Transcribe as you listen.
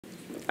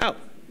Oh,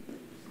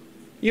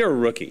 you're a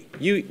rookie.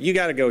 You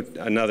got to go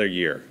another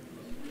year.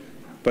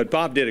 But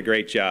Bob did a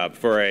great job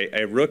for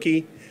a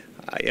rookie.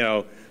 You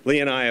know, Lee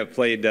and I have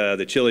played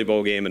the Chili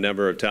Bowl game a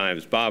number of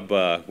times. Bob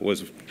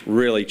was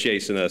really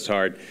chasing us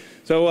hard.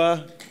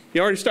 So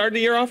you already started the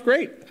year off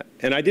great.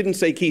 And I didn't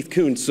say Keith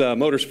Kuntz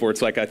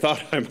Motorsports like I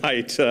thought I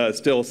might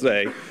still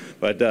say.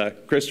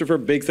 But Christopher,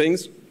 big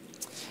things?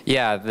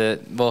 Yeah,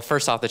 well,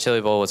 first off, the Chili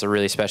Bowl was a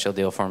really special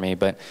deal for me.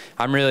 But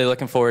I'm really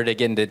looking forward to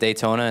getting to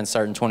Daytona and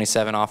starting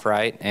 27 off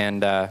right.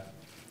 And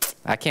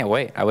I can't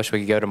wait. I wish we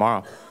could go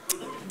tomorrow.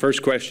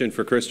 First question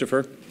for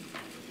Christopher.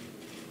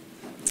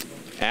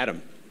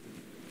 Adam.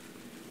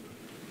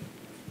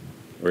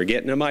 We're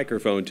getting a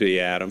microphone to you,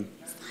 Adam.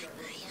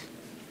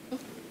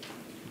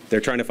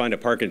 They're trying to find a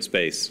parking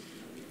space.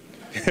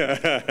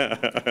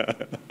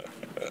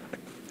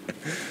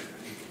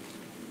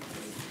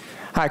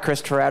 Hi,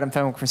 Christopher. Adam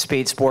Fenway from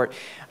Speed Sport.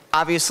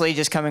 Obviously,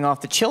 just coming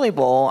off the Chili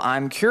Bowl,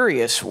 I'm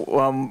curious,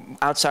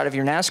 outside of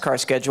your NASCAR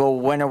schedule,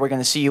 when are we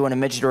going to see you in a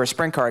midget or a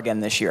sprint car again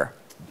this year?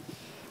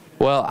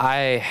 Well,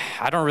 I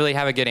don't really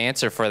have a good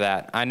answer for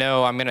that. I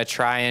know I'm going to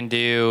try and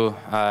do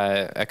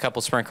a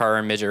couple sprint car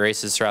and midget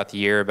races throughout the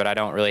year, but I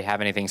don't really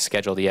have anything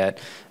scheduled yet.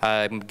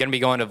 I'm going to be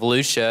going to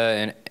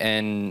Volusia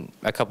in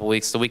a couple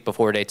weeks, the week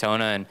before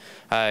Daytona, and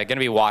going to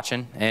be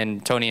watching.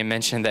 And Tony had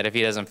mentioned that if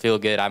he doesn't feel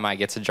good, I might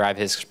get to drive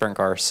his sprint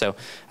car. So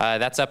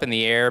that's up in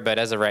the air, but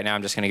as of right now,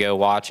 I'm just going to go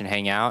watch and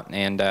hang out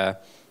and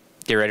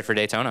get ready for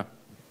Daytona.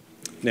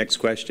 Next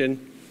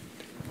question.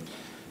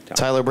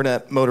 Tyler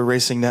Burnett, Motor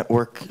Racing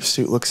Network.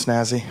 Suit looks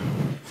snazzy.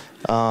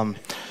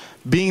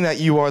 Being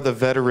that you are the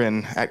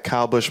veteran at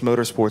Kyle Busch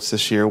Motorsports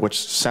this year, which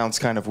sounds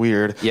kind of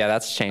weird. Yeah,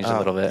 that's changed a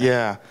little bit.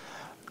 Yeah.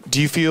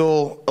 Do you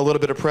feel a little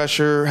bit of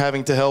pressure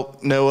having to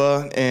help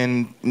Noah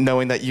and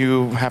knowing that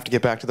you have to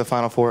get back to the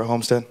Final Four at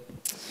Homestead?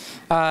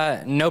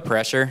 No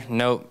pressure.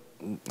 No.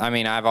 I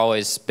mean, I've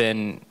always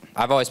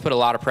put a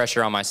lot of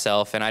pressure on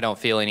myself, and I don't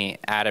feel any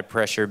added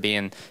pressure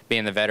being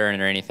the veteran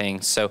or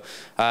anything. So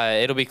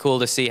it'll be cool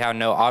to see how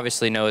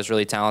obviously Noah's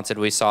really talented.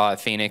 We saw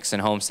at Phoenix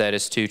and Homestead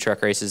his 2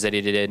 truck races that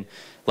he did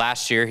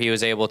last year. He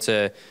was able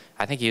to,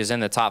 I think he was in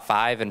the top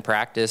 5 in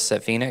practice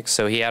at Phoenix,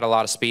 so he had a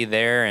lot of speed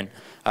there,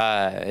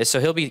 and so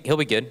he'll be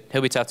good.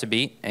 He'll be tough to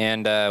beat,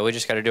 and we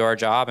just got to do our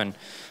job and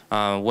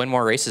win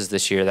more races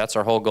this year. That's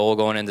our whole goal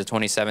going into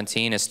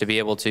 2017, is to be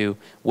able to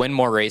win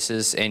more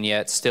races and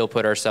yet still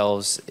put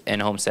ourselves in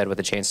Homestead with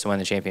a chance to win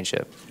the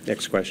championship.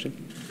 Next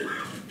question.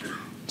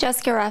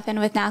 Jessica Ruffin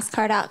with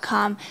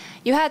NASCAR.com.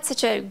 You had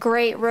such a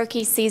great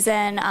rookie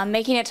season,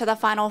 making it to the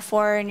Final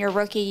Four in your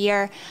rookie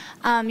year.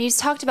 You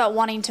talked about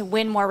wanting to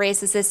win more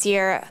races this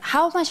year.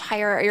 How much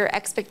higher are your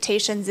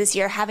expectations this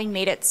year, having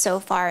made it so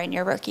far in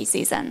your rookie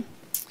season?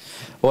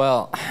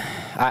 Well,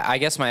 I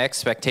guess my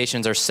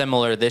expectations are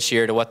similar this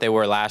year to what they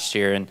were last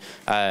year, and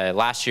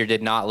last year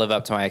did not live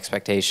up to my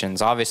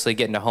expectations. Obviously,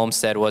 getting to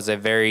Homestead was a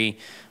very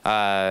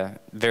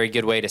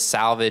good way to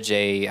salvage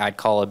I'd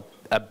call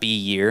a B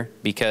year,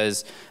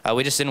 because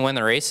we just didn't win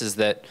the races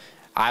that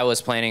I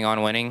was planning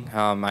on winning.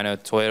 I know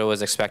Toyota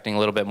was expecting a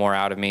little bit more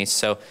out of me.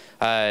 So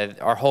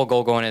our whole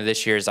goal going into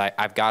this year is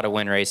I've got to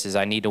win races.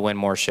 I need to win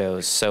more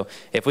shows. So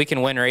if we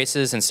can win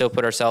races and still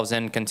put ourselves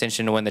in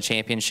contention to win the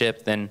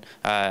championship, then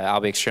I'll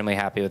be extremely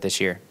happy with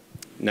this year.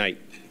 Knight.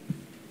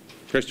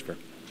 Christopher.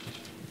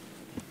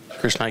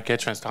 Chris Knight,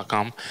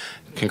 catchfence.com.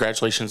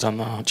 Congratulations on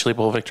the Chili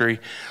Bowl victory.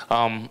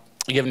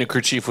 You have a new crew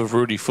chief with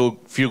Rudy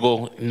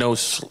Fugle, no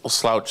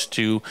slouch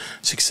to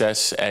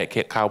success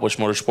at Kyle Busch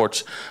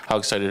Motorsports. How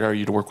excited are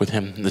you to work with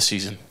him this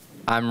season?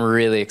 I'm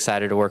really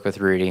excited to work with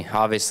Rudy.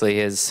 Obviously,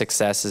 his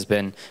success has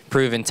been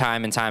proven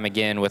time and time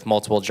again with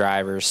multiple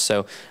drivers.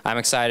 So I'm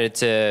excited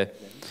to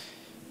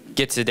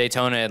get to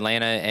Daytona,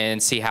 Atlanta,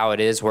 and see how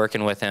it is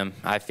working with him.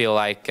 I feel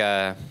like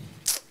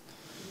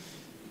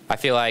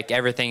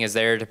everything is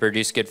there to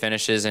produce good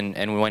finishes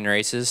and win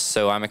races.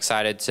 So I'm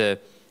excited to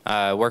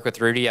work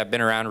with Rudy. I've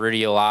been around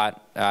Rudy a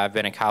lot. I've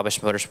been at Kyle Busch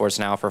Motorsports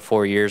now for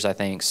 4 years, I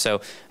think.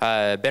 So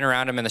been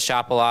around him in the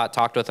shop a lot,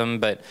 talked with him,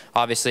 but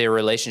obviously a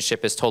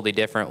relationship is totally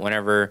different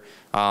whenever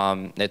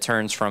it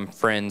turns from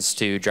friends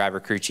to driver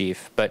crew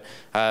chief. But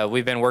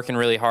we've been working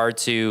really hard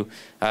to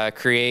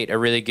create a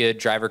really good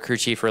driver crew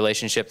chief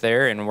relationship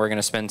there, and we're going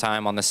to spend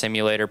time on the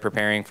simulator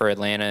preparing for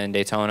Atlanta and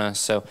Daytona.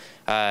 So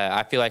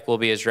I feel like we'll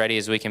be as ready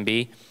as we can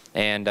be,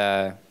 and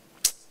I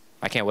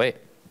can't wait.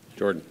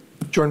 Jordan.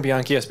 Jordan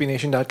Bianchi,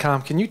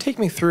 SBNation.com. Can you take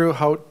me through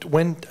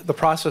when the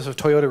process of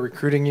Toyota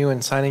recruiting you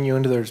and signing you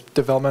into their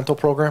developmental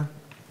program?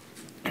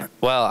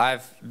 Well,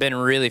 I've been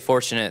really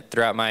fortunate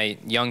throughout my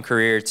young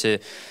career to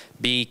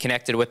be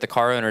connected with the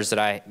car owners that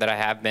I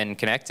have been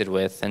connected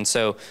with. And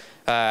so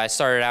I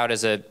started out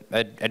as a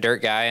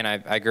dirt guy, and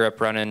I grew up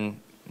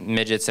running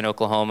midgets in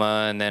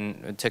Oklahoma, and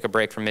then took a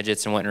break from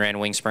midgets and went and ran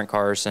wing sprint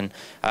cars. And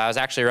I was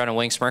actually running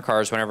wing sprint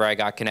cars whenever I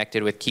got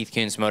connected with Keith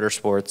Kuntz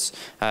Motorsports.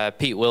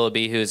 Pete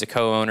Willoughby, who is a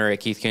co-owner at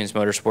Keith Kuntz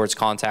Motorsports,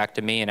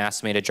 contacted me and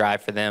asked me to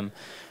drive for them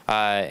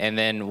And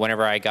then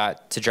whenever I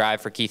got to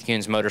drive for Keith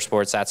Kunz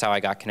Motorsports, that's how I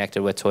got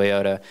connected with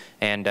Toyota.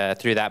 And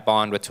through that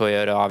bond with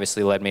Toyota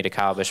obviously led me to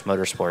Kyle Busch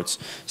Motorsports.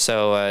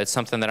 So it's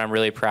something that I'm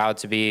really proud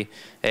to be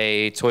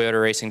a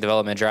Toyota Racing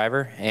Development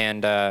driver,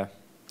 and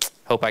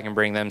hope I can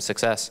bring them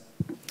success.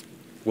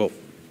 Wolf.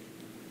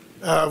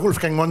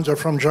 Wolfgang Monser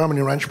from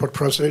Germany, Rennsport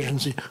Press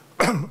Agency.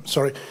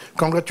 Sorry.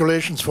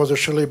 Congratulations for the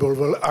Chili Bowl.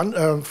 Well,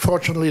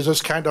 unfortunately,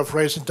 this kind of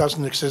racing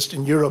doesn't exist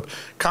in Europe.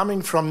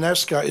 Coming from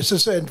NASCAR, is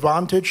this an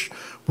advantage,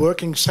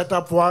 working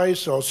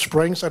setup-wise or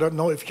springs? I don't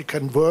know if you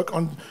can work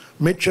on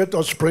midget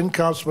or sprint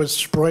cars with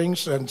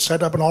springs and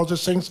setup and all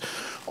these things.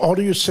 Or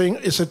do you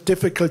think is it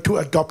difficult to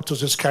adopt to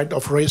this kind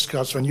of race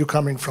cars when you're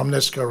coming from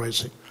NASCAR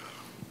racing?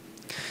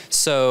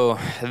 So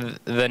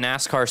the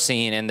NASCAR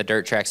scene and the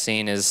dirt track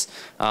scene is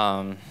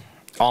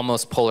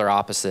almost polar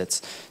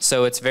opposites.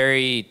 So it's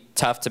very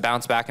tough to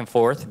bounce back and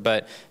forth,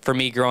 but for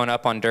me growing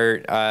up on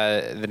dirt,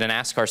 the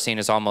NASCAR scene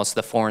is almost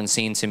the foreign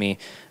scene to me.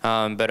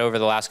 But over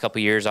the last couple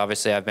of years,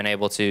 obviously I've been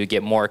able to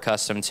get more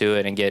accustomed to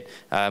it and get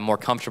more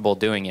comfortable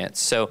doing it.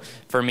 So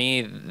for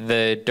me,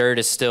 the dirt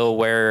is still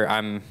where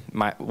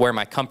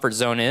my comfort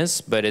zone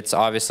is, but it's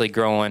obviously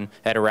growing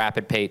at a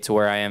rapid pace to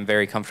where I am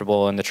very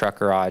comfortable in the truck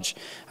garage.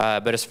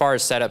 But as far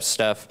as setup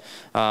stuff,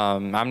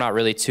 I'm not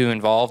really too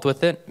involved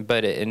with it,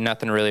 but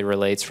nothing really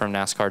relates from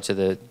NASCAR to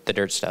the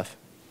dirt stuff.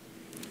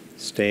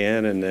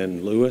 Stan and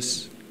then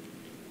Lewis.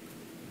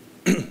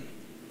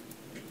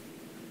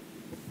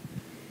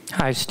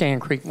 Hi, Stan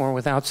Creekmore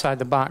with Outside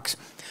the Box.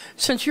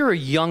 Since you're a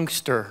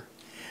youngster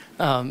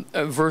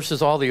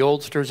versus all the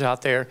oldsters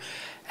out there,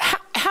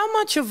 how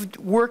much of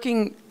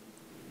working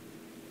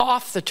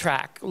off the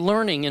track,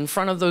 learning in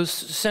front of those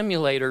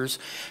simulators,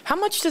 how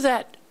much does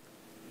that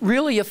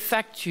really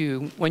affect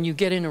you when you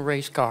get in a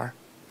race car?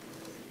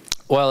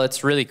 Well,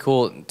 it's really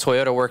cool.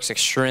 Toyota works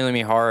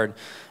extremely hard.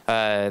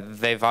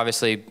 They've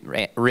obviously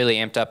really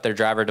amped up their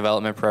driver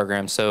development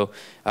program. So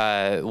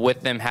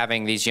with them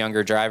having these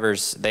younger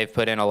drivers, they've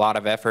put in a lot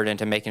of effort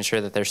into making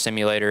sure that their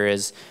simulator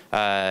is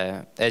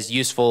as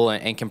useful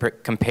and can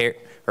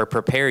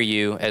prepare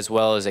you as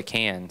well as it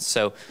can.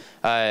 So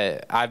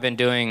I've been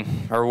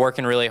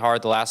working really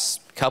hard the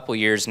last couple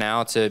years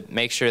now to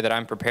make sure that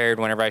I'm prepared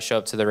whenever I show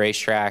up to the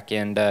racetrack,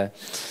 and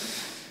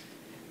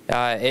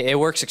it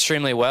works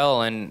extremely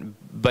well,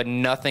 but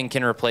nothing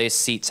can replace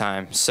seat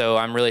time. So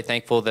I'm really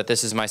thankful that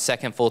this is my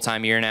second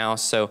full-time year now.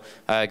 So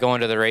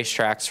going to the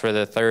racetracks for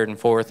the third and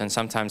fourth and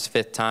sometimes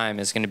fifth time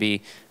is going to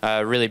be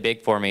really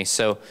big for me.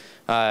 So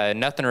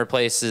nothing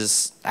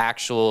replaces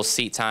actual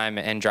seat time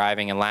and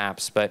driving and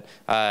laps. But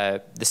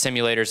the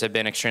simulators have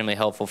been extremely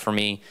helpful for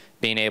me,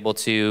 being able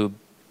to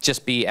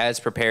just be as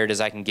prepared as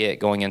I can get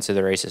going into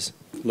the races.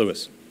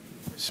 Lewis.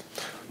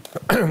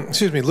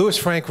 Excuse me, Louis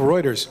Frank,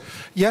 Reuters.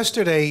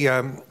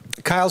 Yesterday,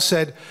 Kyle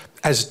said,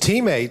 as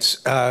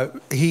teammates,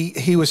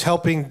 he was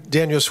helping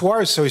Daniel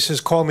Suarez, so he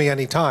says, call me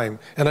anytime.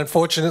 And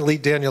unfortunately,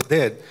 Daniel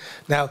did.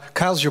 Now,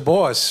 Kyle's your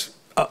boss,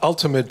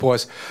 ultimate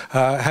boss.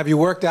 Have you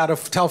worked out a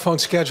telephone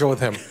schedule with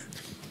him?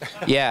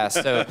 Yeah,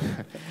 so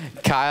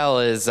Kyle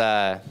is,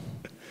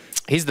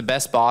 he's the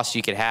best boss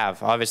you could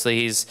have. Obviously,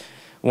 he's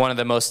one of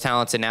the most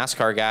talented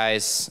NASCAR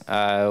guys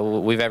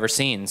we've ever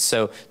seen.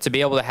 So to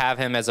be able to have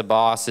him as a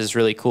boss is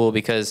really cool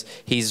because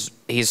he's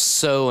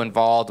so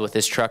involved with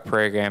his truck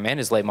program and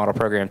his late model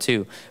program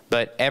too.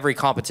 But every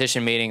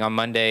competition meeting on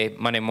Monday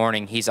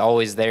morning, he's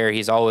always there.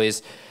 He's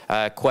always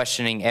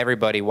questioning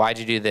everybody. Why'd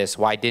you do this?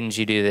 Why didn't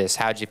you do this?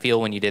 How'd you feel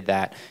when you did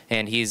that?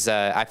 And he's,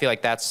 I feel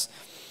like that's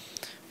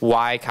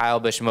why Kyle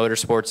Busch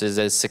Motorsports is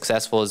as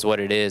successful as what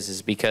it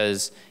is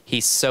because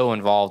he's so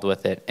involved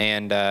with it.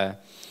 And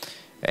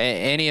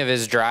any of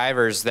his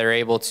drivers, they're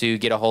able to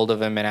get a hold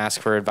of him and ask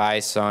for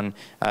advice on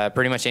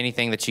pretty much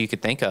anything that you could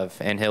think of,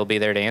 and he'll be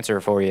there to answer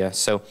for you.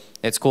 So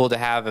it's cool to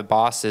have a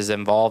boss as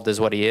involved as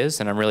what he is,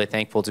 and I'm really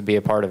thankful to be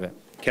a part of it.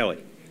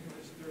 Kelly.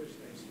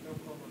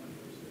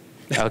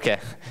 Okay.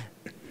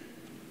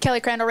 Kelly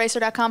Crandall,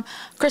 Racer.com.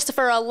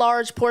 Christopher, a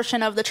large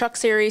portion of the Truck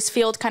Series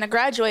field kind of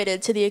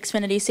graduated to the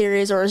Xfinity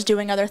Series or is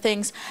doing other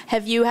things.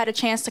 Have you had a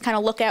chance to kind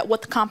of look at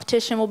what the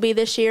competition will be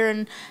this year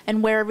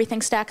and where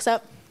everything stacks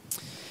up?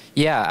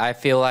 Yeah, I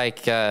feel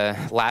like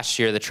last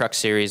year the Truck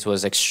Series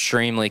was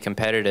extremely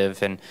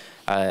competitive, and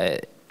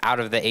out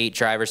of the 8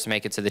 drivers to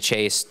make it to the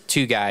chase,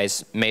 2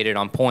 guys made it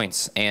on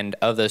points, and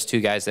of those 2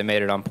 guys that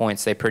made it on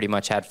points, they pretty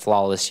much had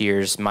flawless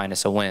years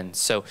minus a win.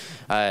 So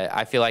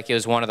I feel like it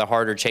was one of the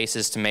harder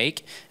chases to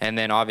make, and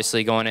then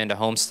obviously going into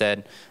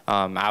Homestead,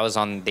 I was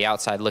on the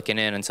outside looking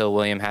in until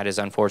William had his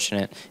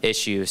unfortunate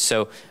issue.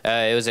 So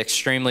it was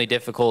extremely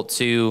difficult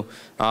to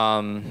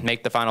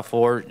make the Final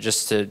Four,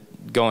 just to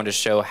going to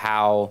show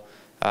how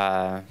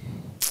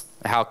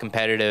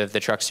competitive the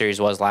Truck Series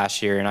was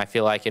last year, and I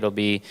feel like it'll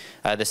be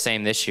the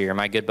same this year.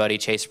 My good buddy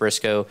Chase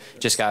Briscoe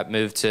just got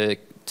moved to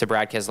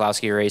Brad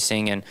Keselowski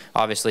Racing, and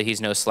obviously he's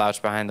no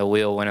slouch behind the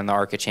wheel, winning the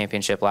ARCA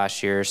Championship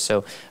last year.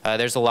 So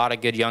there's a lot of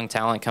good young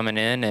talent coming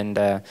in, and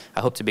I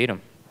hope to beat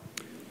them.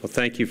 Well,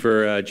 thank you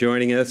for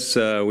joining us.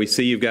 We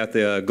see you've got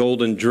the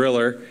Golden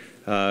Driller.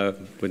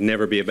 Would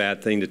never be a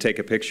bad thing to take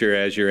a picture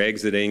as you're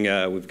exiting.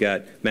 We've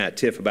got Matt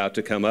Tifft about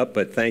to come up,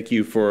 but thank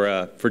you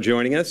for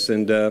joining us.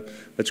 And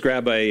let's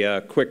grab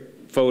a quick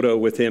photo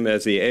with him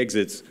as he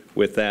exits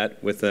with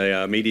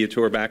a media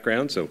tour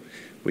background, so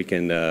we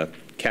can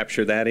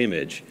capture that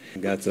image.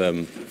 We've got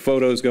some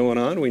photos going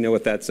on. We know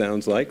what that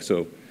sounds like,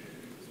 so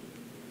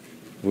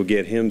we'll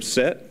get him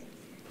set.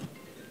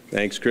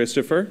 Thanks,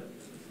 Christopher.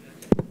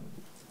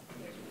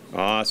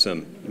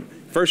 Awesome.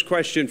 First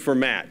question for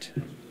Matt.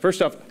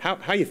 First off,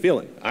 how you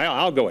feeling?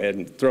 I'll go ahead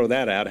and throw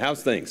that out.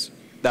 How's things?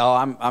 No,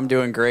 I'm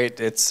doing great.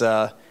 It's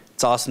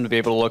awesome to be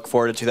able to look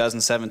forward to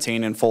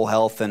 2017 in full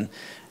health and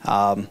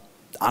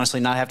honestly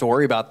not have to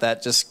worry about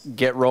that. Just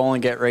get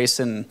rolling, get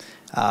racing.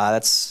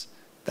 That's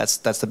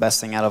the best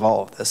thing out of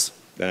all of this.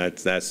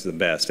 That's the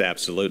best,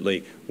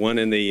 absolutely. One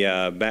in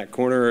the back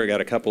corner. I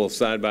got a couple of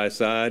side by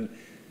side.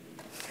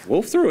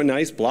 Wolf threw a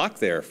nice block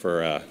there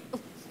for.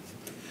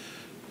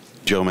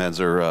 Joe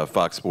Manzer,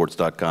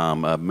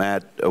 FoxSports.com.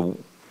 Matt,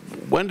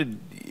 when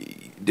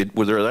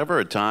was there ever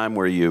a time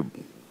where you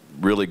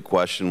really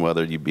questioned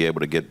whether you'd be able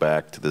to get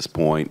back to this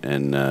point,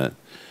 and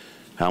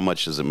how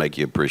much does it make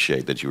you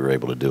appreciate that you were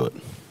able to do it?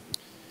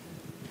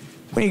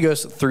 When you go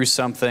through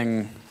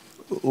something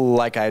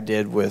like I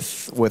did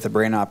with a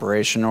brain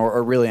operation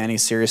or really any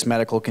serious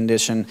medical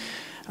condition,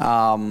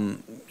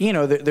 you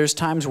know, there's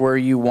times where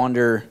you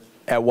wonder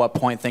at what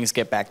point things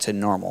get back to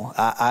normal.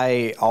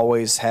 I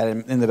always had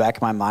in the back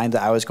of my mind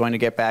that I was going to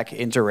get back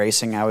into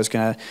racing. I was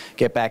going to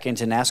get back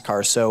into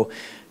NASCAR. So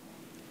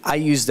I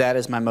used that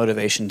as my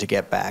motivation to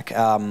get back.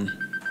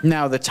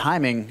 Now, the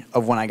timing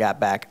of when I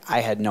got back, I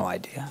had no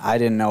idea. I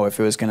didn't know if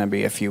it was going to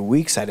be a few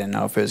weeks. I didn't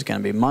know if it was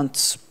going to be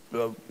months.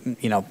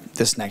 You know,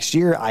 this next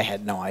year, I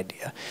had no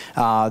idea.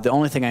 The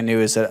only thing I knew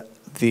is that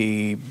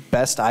the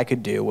best I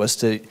could do was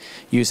to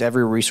use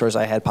every resource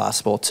I had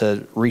possible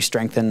to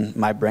re-strengthen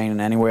my brain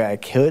in any way I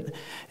could,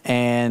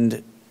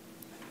 and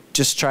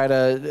just try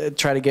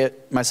to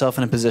get myself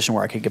in a position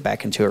where I could get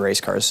back into a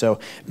race car. So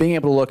being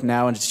able to look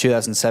now into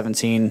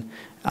 2017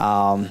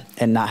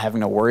 and not having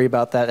to worry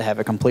about that, have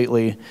it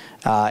completely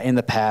in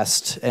the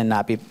past, and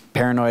not be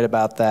paranoid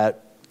about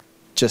that,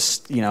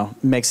 just, you know,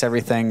 makes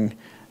everything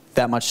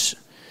that much.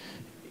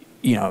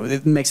 You know,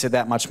 it makes it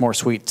that much more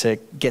sweet to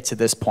get to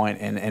this point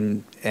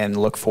and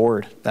look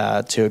forward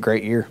to a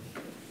great year.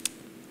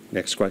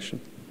 Next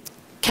question.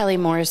 Kelly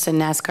Morrison,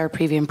 NASCAR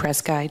Preview and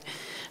Press Guide.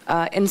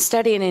 In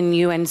studying in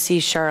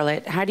UNC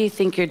Charlotte, how do you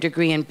think your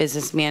degree in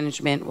business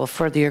management will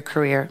further your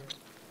career?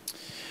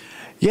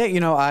 Yeah,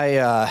 you know, I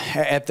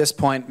at this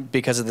point,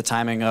 because of the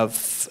timing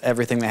of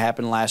everything that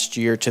happened last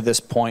year to this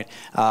point,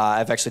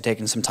 I've actually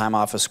taken some time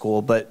off of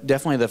school. But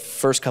definitely the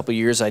first couple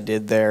years I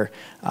did there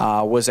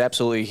was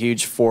absolutely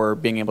huge for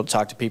being able to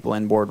talk to people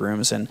in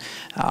boardrooms and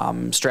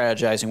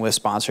strategizing with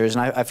sponsors.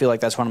 And I feel like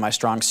that's one of my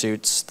strong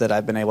suits that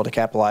I've been able to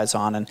capitalize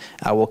on, and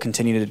I will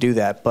continue to do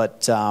that.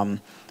 But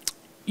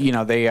you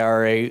know,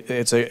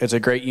 it's a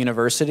great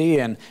university,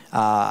 and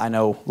I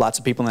know lots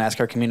of people in the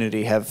NASCAR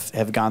community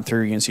have gone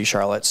through UNC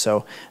Charlotte,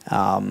 so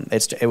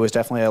it was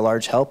definitely a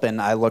large help, and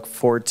I look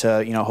forward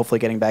to, you know, hopefully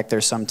getting back there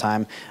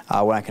sometime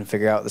when I can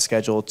figure out the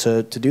schedule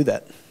to do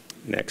that.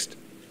 Next,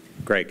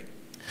 Greg.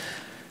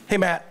 Hey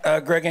Matt,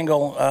 Greg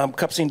Engel,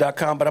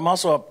 Cupscene.com, but I'm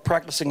also a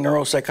practicing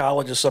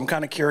neuropsychologist, so I'm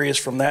kind of curious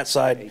from that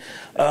side.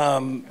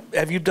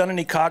 Have you done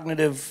any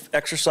cognitive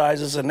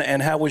exercises,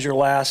 and how was your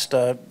last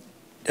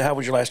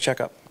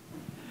checkup?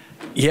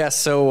 Yeah,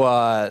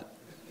 so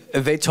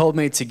they told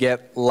me to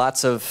get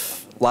lots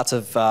of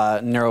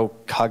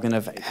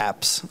neurocognitive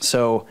apps.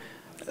 So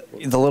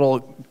the little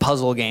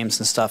puzzle games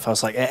and stuff, I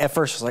was like, at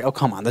first I was like, oh,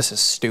 come on, this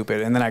is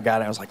stupid. And then I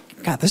got it, I was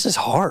like, God, this is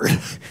hard.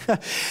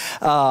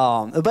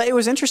 But it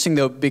was interesting,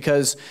 though,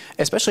 because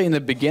especially in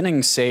the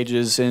beginning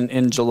stages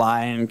in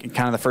July and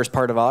kind of the first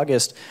part of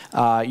August,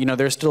 you know,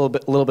 there's still a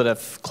little bit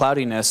of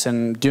cloudiness,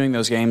 and doing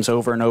those games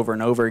over and over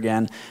and over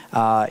again,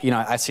 you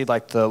know, I see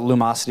like the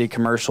Lumosity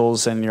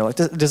commercials, and you're like,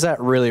 does that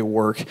really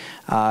work?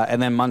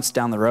 And then months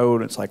down the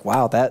road, it's like,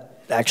 wow, that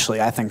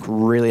actually, I think,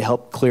 really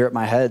helped clear up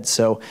my head.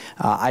 So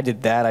I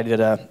did that. I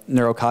did a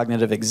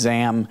neurocognitive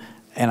exam,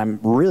 and I'm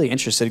really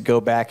interested to go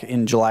back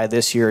in July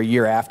this year, a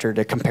year after,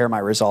 to compare my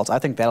results. I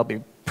think that'll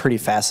be pretty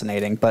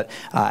fascinating. But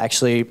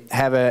actually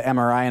have an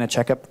MRI and a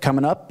checkup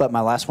coming up, but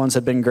my last ones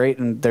have been great,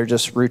 and they're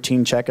just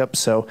routine checkups.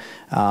 So,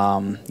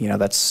 you know,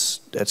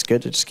 that's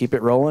good to just keep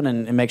it rolling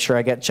and make sure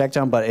I get checked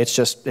on, but it's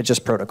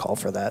just protocol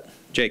for that.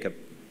 Jacob.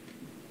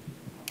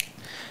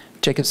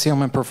 Jacob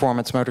Seelman,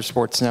 Performance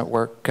Motorsports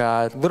Network.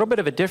 A little bit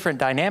of a different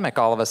dynamic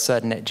all of a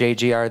sudden at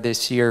JGR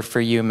this year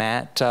for you,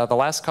 Matt. The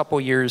last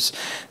couple years,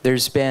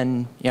 there's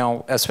been, you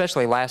know,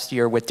 especially last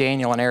year with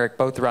Daniel and Eric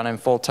both running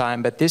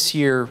full-time, but this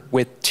year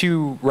with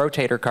 2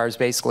 rotator cars,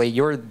 basically,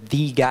 you're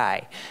the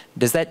guy.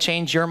 Does that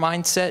change your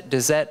mindset?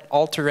 Does that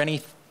alter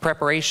any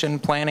preparation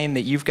planning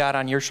that you've got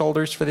on your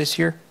shoulders for this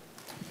year?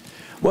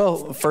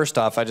 Well, first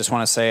off, I just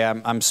want to say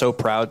I'm so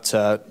proud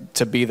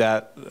to be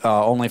that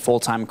only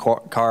full-time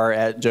car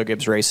at Joe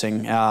Gibbs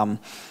Racing.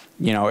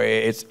 You know,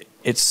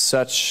 it's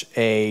such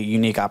a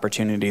unique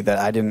opportunity that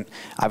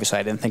obviously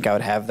I didn't think I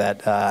would have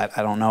that.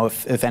 I don't know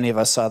if any of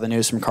us saw the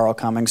news from Carl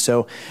Cummings.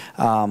 So,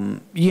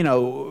 you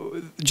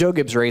know, Joe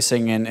Gibbs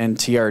Racing and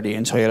TRD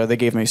and Toyota, they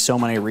gave me so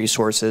many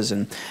resources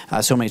and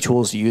so many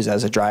tools to use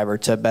as a driver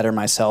to better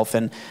myself.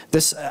 And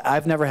this,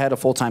 I've never had a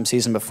full-time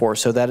season before,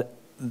 so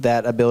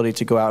that ability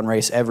to go out and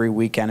race every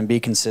weekend and be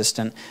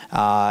consistent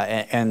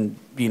and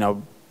you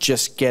know,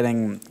 just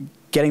getting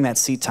that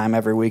seat time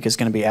every week is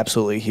going to be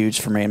absolutely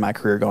huge for me in my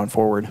career going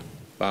forward.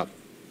 Bob.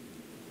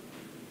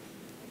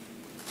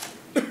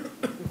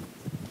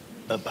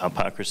 Bob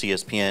Pockers,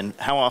 ESPN.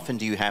 How often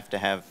do you have to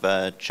have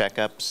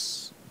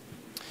checkups?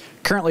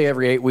 Currently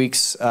every 8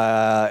 weeks,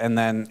 and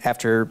then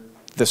after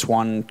this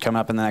one coming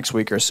up in the next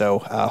week or so,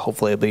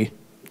 hopefully it'll be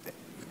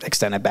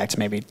extended back to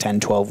maybe 10,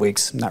 12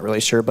 weeks. I'm not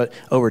really sure, but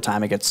over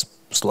time it gets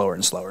slower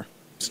and slower.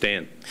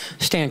 Stan.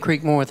 Stan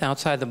Creekmore with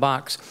Outside the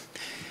Box.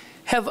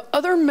 Have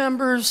other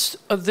members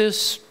of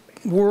this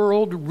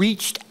world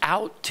reached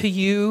out to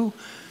you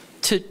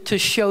to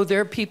show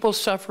their people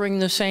suffering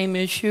the same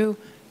issue,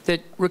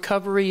 that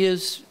recovery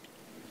is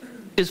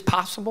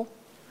possible?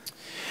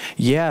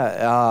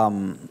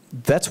 Yeah,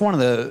 that's one of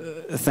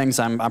the things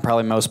I'm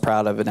probably most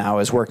proud of now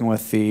is working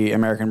with the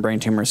American Brain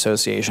Tumor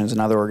Associations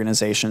and other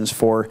organizations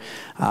for,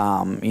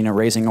 you know,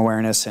 raising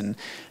awareness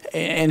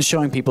and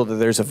showing people that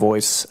there's a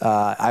voice.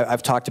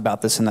 I've talked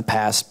about this in the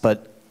past,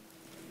 but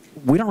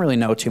we don't really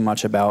know too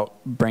much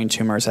about brain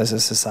tumors as a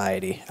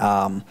society.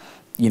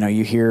 You know,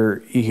 you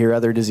hear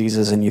other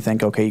diseases and you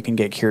think, okay, you can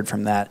get cured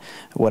from that,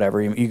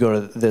 whatever. You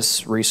go to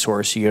this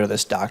resource, you go to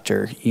this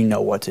doctor, you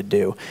know what to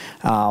do.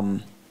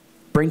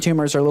 Brain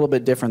tumors are a little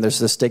bit different. There's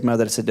the stigma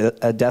that it's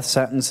a death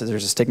sentence.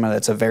 There's a stigma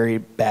that's a very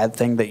bad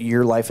thing, that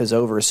your life is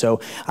over. So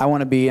I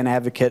want to be an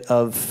advocate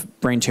of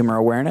brain tumor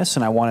awareness,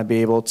 and I want to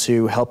be able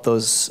to help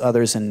those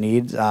others in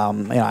need. You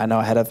know, I know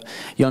I had a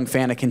young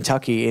fan of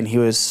Kentucky, and he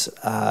was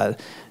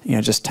you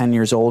know, just 10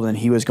 years old, and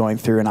he was going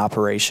through an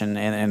operation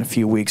in a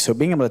few weeks. So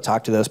being able to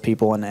talk to those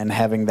people and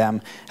having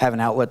them have an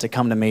outlet to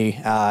come to me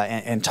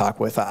and talk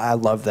with, I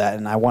love that,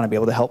 and I want to be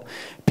able to help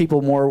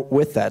people more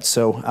with that.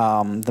 So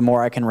the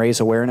more I can raise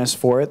awareness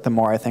for it, the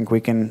more I think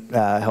we can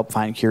help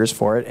find cures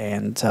for it,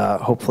 and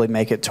hopefully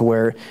make it to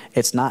where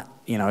it's not,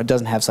 you know, it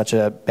doesn't have such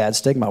a bad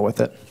stigma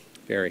with it.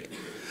 Barry.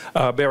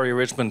 Barry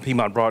Richmond,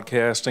 Piedmont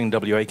Broadcasting,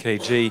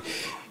 WAKG.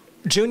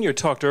 Junior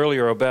talked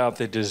earlier about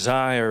the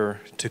desire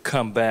to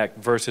come back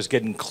versus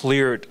getting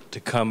cleared to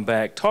come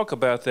back. Talk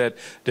about that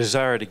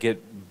desire to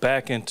get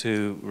back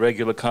into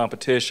regular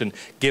competition,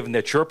 given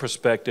that your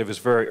perspective is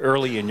very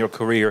early in your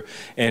career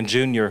and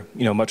Junior,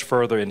 you know, much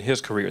further in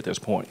his career at this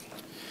point.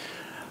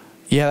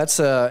 Yeah, that's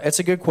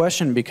a good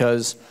question,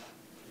 because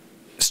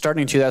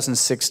starting in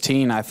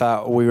 2016, I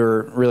thought we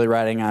were really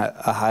riding a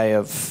high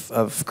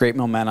of great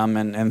momentum,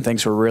 and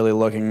things were really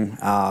looking,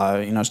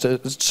 you know,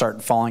 to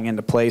start falling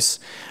into place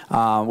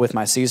with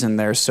my season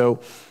there. So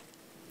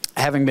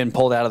having been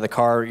pulled out of the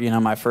car, you know,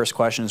 my first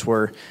questions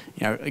were,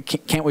 you know,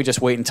 can't we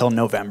just wait until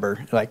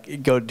November?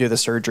 Like, go do the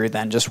surgery,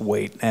 then just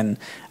wait. And,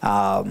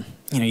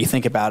 you know, you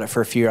think about it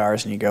for a few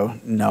hours and you go,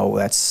 no,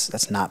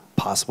 that's not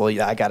possible.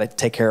 I got to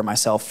take care of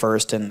myself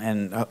first,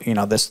 and you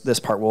know, this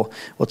part will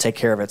take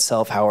care of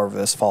itself however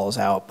this falls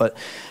out. But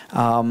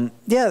yeah,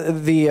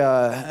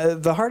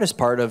 the hardest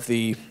part of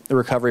the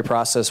recovery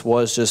process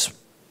was just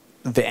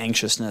the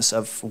anxiousness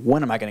of,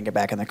 when am I going to get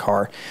back in the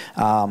car?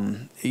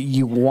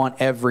 You want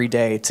every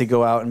day to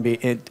go out and be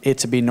it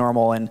to be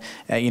normal. And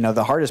you know,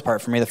 the hardest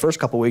part for me the first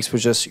couple of weeks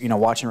was just, you know,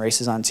 watching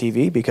races on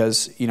TV,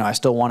 because, you know, I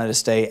still wanted to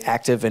stay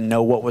active and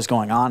know what was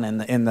going on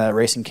in the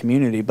racing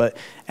community. But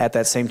at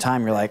that same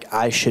time, you're like,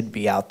 I should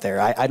be out there.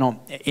 I don't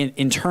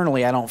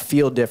internally, I don't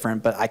feel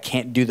different, but I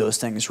can't do those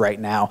things right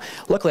now.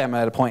 Luckily, I'm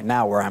at a point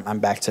now where I'm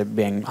back to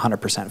being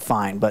 100%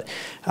 fine. But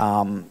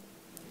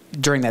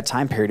during that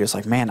time period, it's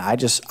like, man,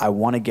 I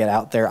want to get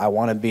out there. I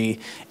want to be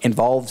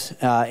involved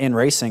in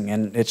racing,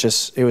 and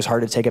it was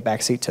hard to take a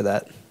back seat to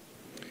that.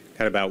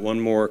 Got about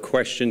one more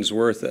question's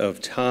worth of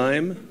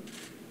time.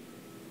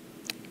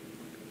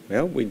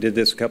 Well, we did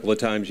this a couple of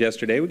times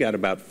yesterday. We got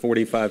about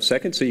 45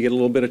 seconds, so you get a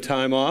little bit of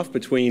time off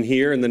between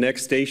here and the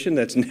next station.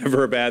 That's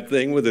never a bad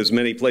thing with as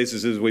many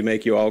places as we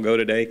make you all go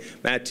today.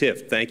 Matt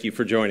Tifft, thank you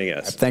for joining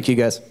us. Thank you,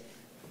 guys.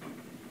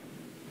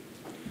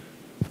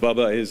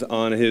 Bubba is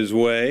on his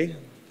way.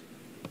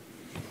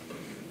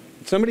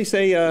 Somebody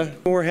say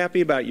more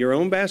happy about your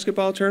own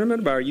basketball tournament,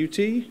 about UT,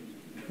 you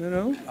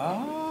know?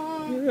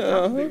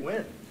 Big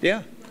win.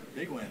 Yeah.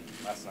 Big win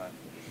last night.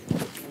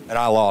 And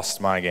I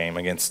lost my game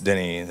against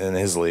Denny in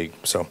his league.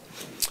 So,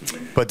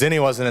 but Denny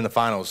wasn't in the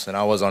finals, and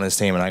I was on his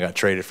team, and I got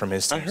traded from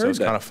his team. I heard so it's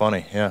that. kind of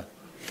funny, yeah.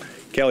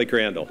 Kelly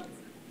Crandall.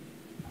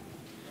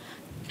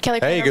 Kelly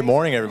hey, good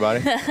morning,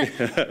 everybody.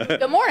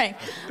 Good morning.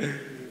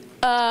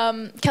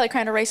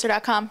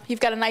 KellyCrandallRacer.com. You've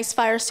got a nice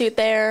fire suit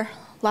there.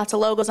 Lots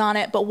of logos on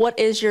it, but what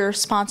is your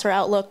sponsor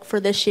outlook for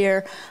this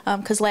year?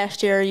 Because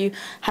last year you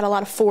had a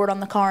lot of Ford on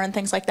the car and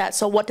things like that.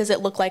 So what does it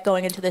look like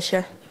going into this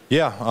year?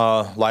 Yeah,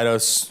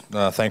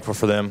 Leidos, thankful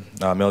for them.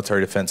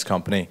 Military Defense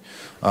Company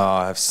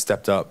have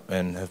stepped up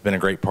and have been a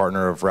great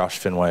partner of Roush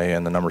Fenway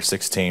and the number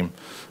 6 team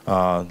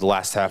the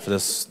last half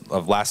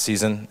of last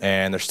season,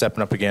 and they're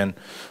stepping up again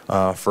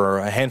for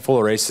a handful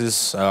of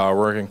races.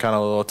 We're in kind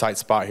of a little tight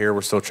spot here.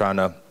 We're still trying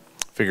to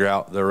figure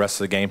out the rest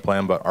of the game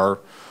plan, but our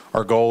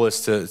goal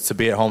is to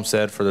be at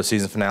Homestead for the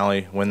season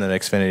finale, win the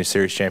Xfinity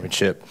Series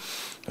championship.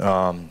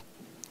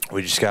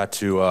 We just got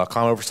to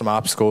climb over some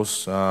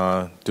obstacles, do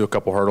a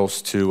couple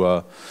hurdles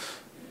to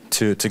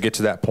get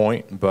to that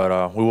point.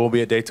 But we will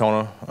be at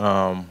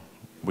Daytona.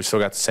 We still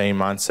got the same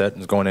mindset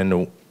as going in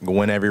to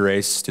win every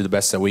race, do the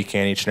best that we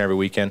can each and every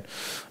weekend,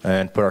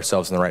 and put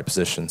ourselves in the right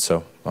position.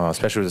 So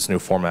especially with this new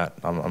format,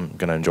 I'm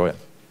going to enjoy it.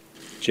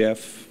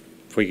 Jeff,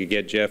 if we could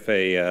get Jeff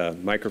a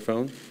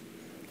microphone.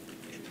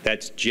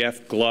 That's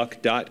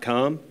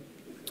jeffgluck.com.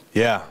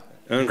 Yeah.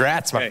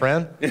 Congrats, my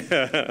friend.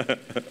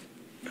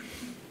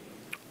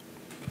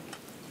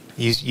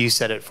 You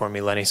said it for me,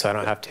 Lenny, so I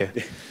don't have to.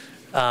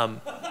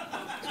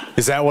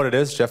 Is that what it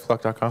is,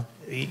 jeffgluck.com?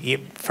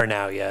 For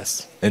now,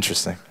 yes.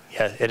 Interesting.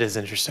 Yeah, it is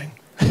interesting.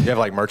 You have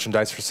like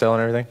merchandise for sale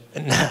and everything?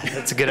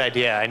 That's a good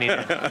idea. I need. I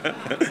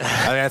mean,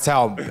 that's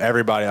how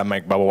everybody. I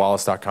make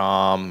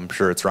BubbaWallace.com. I'm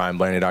sure it's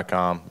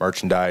RyanBlaney.com.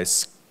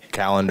 Merchandise,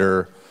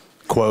 calendar,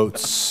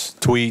 quotes,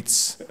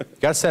 tweets. You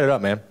gotta set it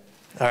up, man.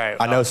 All right.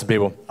 I know some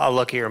people. I'll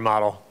look at your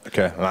model.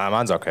 Okay,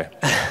 mine's okay.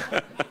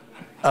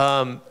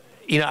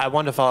 You know, I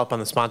wanted to follow up on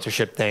the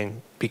sponsorship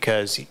thing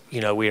because, you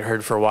know, we had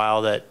heard for a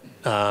while that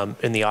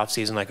in the off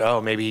season, like,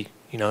 oh, maybe,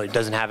 you know, it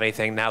doesn't have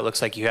anything. Now it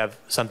looks like you have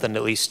something to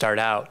at least start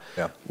out.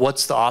 Yeah.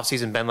 What's the off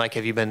season been like?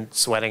 Have you been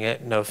sweating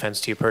it? No offense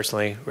to you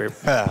personally.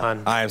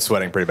 I am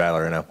sweating pretty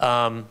badly right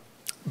now.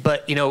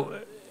 But, you know,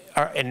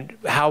 and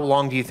how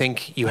long do you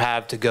think you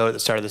have to go at the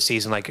start of the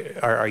season? Like,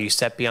 are you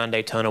set beyond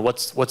Daytona?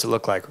 What's it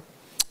look like?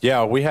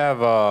 Yeah, we have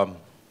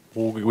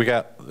we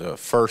got the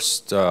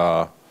first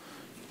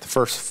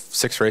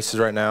 6 races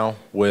right now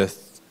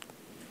with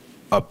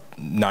a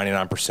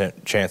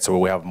 99% chance that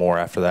we have more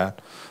after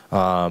that.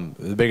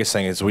 The biggest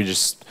thing is we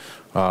just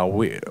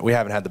we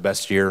haven't had the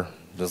best year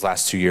those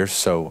last 2 years,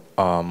 so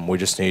we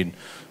just need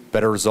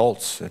better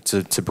results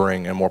to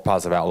bring a more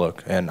positive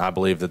outlook. And I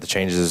believe that the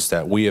changes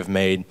that we have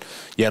made,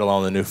 yet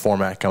alone the new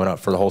format coming up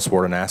for the whole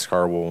sport of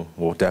NASCAR,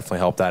 will definitely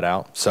help that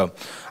out. So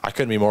I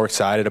couldn't be more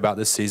excited about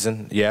this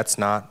season. Yeah, it's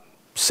not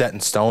set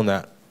in stone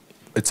that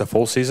it's a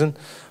full season,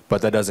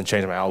 but that doesn't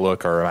change my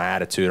outlook or my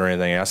attitude or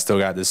anything. I still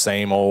got the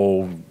same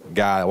old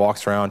guy that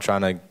walks around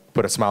trying to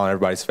put a smile on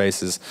everybody's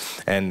faces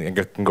and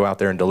can go out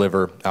there and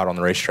deliver out on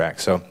the racetrack.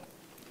 So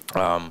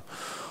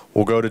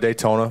we'll go to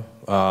Daytona,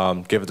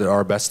 give it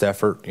our best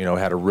effort. You know,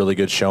 had a really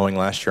good showing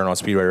last year on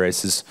speedway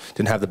races.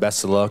 Didn't have the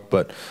best of luck,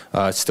 but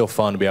it's still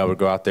fun to be able to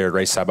go out there and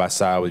race side by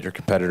side with your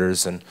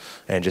competitors and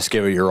just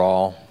give it your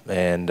all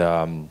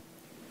and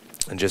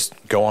just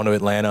go on to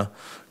Atlanta,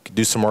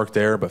 do some work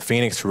there. But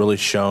Phoenix really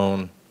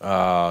shown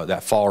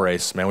that fall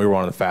race. Man, we were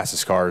one of the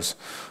fastest cars.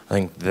 I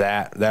think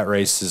that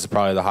race is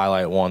probably the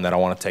highlight one that I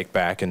want to take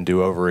back and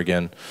do over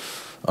again.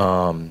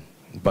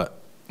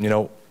 But you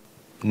know,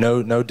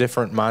 no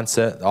different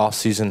mindset. The off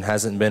season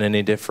hasn't been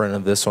any different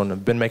of this one.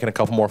 I've been making a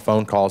couple more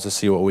phone calls to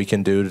see what we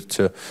can do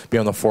to be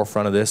on the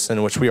forefront of this,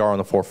 in which we are on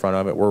the forefront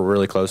of it. We're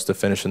really close to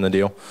finishing the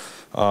deal.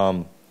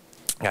 Got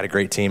a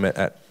great team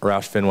at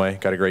Roush Fenway.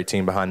 Got a great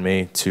team behind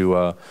me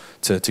to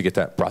get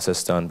that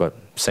process done. But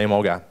same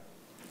old guy.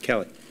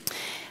 Kelly.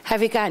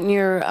 Have you gotten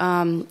your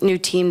new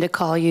team to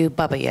call you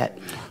Bubba yet?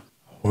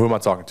 Who am I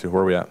talking to?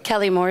 Where are we at?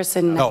 Kelly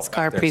Morrison,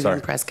 NASCAR preview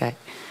and press guy.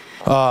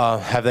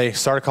 Have they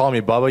started calling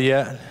me Bubba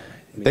yet?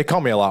 They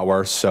call me a lot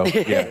worse, so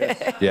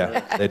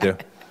yeah, they do.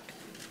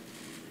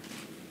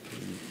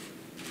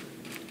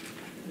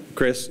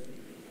 Chris?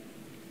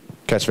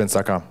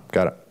 CatchVince.com.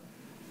 Got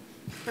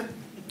it.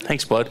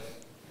 Thanks, bud.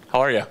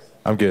 How are you?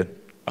 I'm good.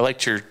 I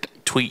liked your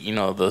tweet, you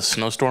know, the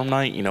snowstorm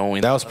night, you know.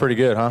 That was pretty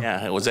good, huh?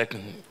 Yeah, was that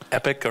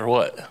epic or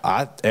what?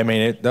 I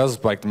mean, that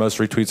was like the most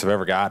retweets I've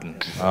ever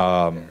gotten.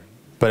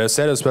 But it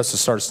said it was supposed to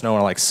start snowing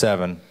at like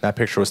 7. That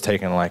picture was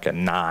taken like at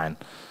 9.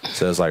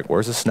 So it was like,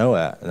 where's the snow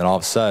at? And then all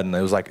of a sudden,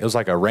 it was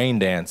like a rain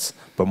dance,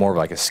 but more of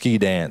like a ski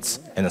dance,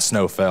 and the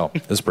snow fell.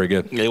 It was pretty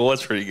good. It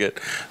was pretty good.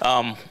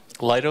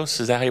 Leidos,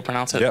 is that how you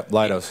pronounce it? Yep,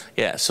 Leidos.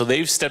 Yeah, so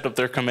they've stepped up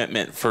their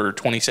commitment for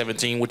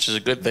 2017, which is a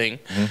good thing.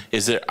 Mm-hmm.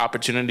 Is there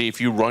opportunity, if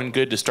you run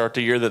good to start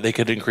the year, that they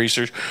could increase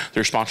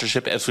their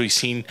sponsorship, as we've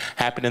seen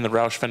happen in the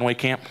Roush Fenway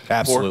camp?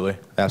 Absolutely.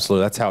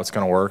 Absolutely. That's how it's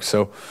going to work.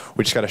 So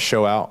we just got to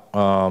show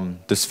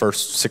out this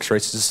first 6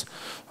 races,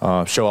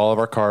 show all of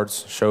our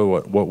cards,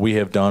 show what we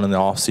have done in the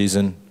off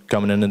season,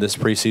 coming into this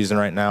preseason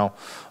right now.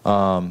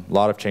 A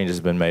lot of changes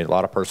have been made, a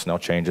lot of personnel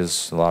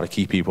changes, a lot of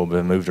key people have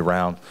been moved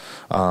around.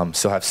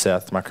 Still have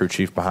Seth, my crew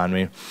chief, behind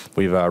me.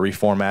 We've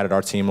reformatted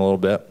our team a little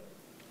bit,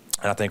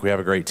 and I think we have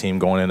a great team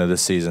going into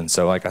this season.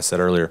 So like I said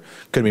earlier,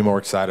 couldn't be more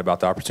excited about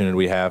the opportunity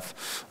we have.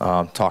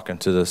 Talking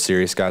to the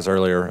serious guys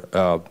earlier,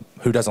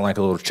 who doesn't like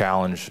a little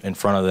challenge in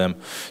front of them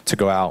to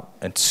go out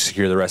and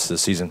secure the rest of the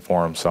season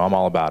for them? So I'm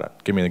all about it.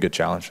 Give me the good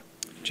challenge.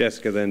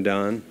 Jessica, then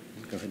Don.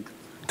 Go ahead.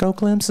 Go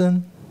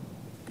Clemson.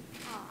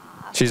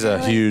 She's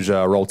a huge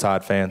Roll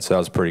Tide fan, so that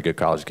was a pretty good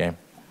college game.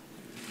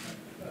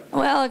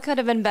 Well, it could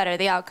have been better.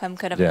 The outcome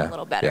could have been a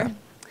little better.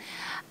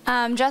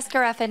 Jessica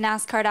Ruffin,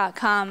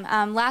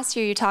 NASCAR.com. Last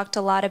year you talked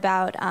a lot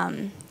about,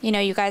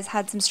 you guys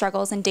had some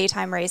struggles in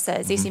daytime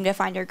races. You seem to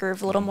find your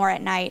groove a little more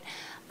at night.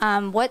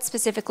 What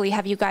specifically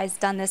have you guys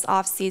done this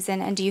off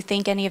season, and do you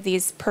think any of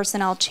these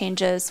personnel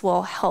changes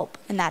will help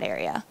in that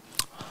area?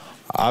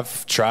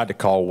 I've tried to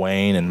call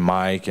Wayne and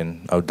Mike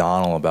and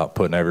O'Donnell about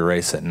putting every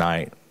race at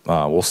night.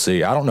 We'll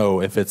see. I don't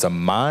know if it's a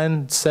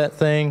mindset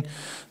thing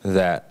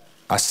that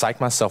I psych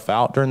myself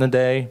out during the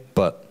day,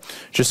 but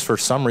just for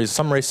some reason,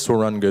 some races will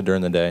run good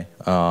during the day.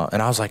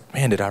 And I was like,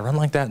 man, did I run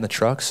like that in the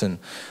trucks? And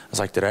I was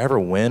like, did I ever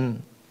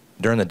win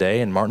during the day?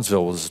 And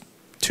Martinsville was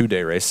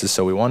 2-day races,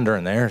 so we won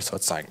during there. So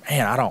it's like,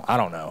 man, I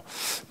don't know.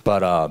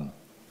 But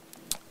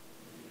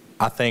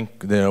I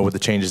think with the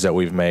changes that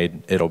we've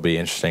made, it'll be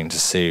interesting to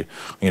see.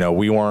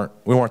 We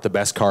weren't the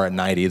best car at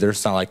night either.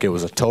 It's not like it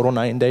was a total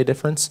night and day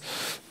difference,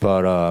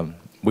 but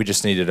we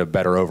just needed a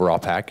better overall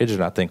package,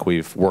 and I think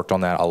we've worked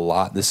on that a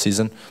lot this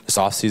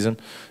off season,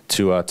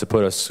 to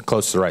put us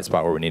close to the right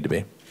spot where we need to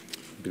be.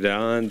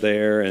 Don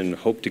there, and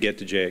hope to get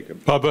to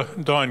Jacob.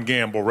 Bubba, Don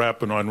Gamble,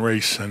 rapping on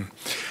racing.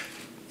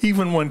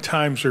 Even when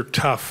times are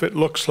tough, it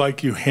looks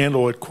like you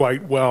handle it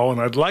quite well, and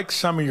I'd like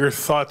some of your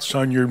thoughts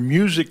on your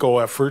musical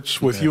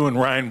efforts with you and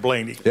Ryan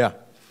Blaney. Yeah.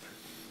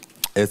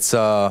 It's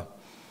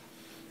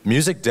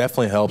music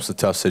definitely helps the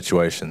tough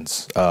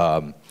situations.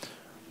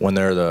 When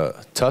they're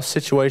the tough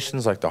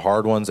situations, like the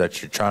hard ones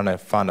that you're trying to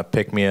find a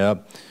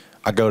pick-me-up,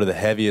 I go to the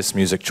heaviest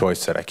music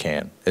choice that I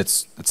can.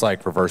 It's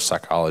like reverse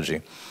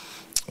psychology.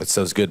 It's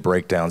those good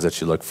breakdowns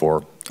that you look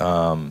for.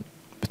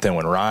 But then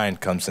when Ryan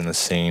comes in the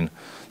scene,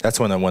 that's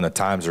when the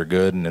times are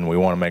good and we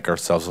want to make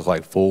ourselves look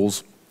like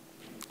fools,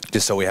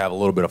 just so we have a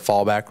little bit of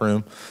fallback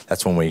room.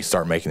 That's when we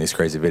start making these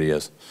crazy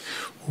videos.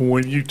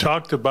 When you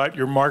talked about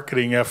your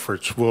marketing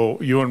efforts, will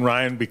you and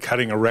Ryan be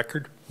cutting a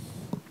record?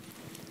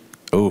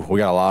 Ooh, we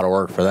got a lot of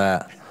work for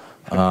that.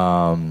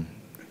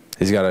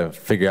 He's got to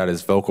figure out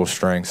his vocal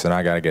strengths, and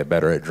I got to get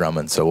better at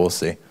drumming, so we'll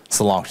see. It's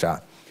a long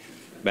shot.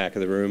 Back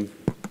of the room.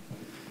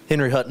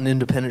 Henry Hutton,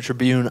 Independent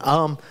Tribune.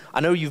 I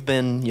know you've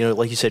been,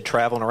 like you said,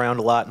 traveling around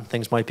a lot, and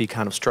things might be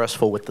kind of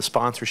stressful with the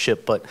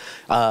sponsorship, but,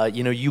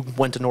 you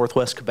went to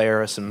Northwest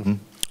Cabarrus and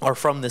are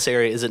from this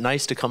area. Is it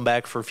nice to come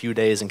back for a few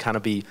days and kind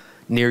of be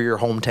near your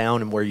hometown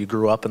and where you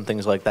grew up and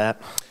things like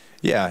that?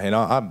 Yeah,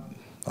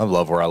 I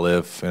love where I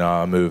live.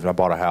 I moved. I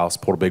bought a house,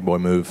 pulled a big boy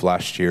move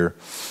last year,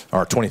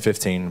 or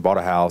 2015. Bought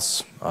a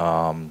house,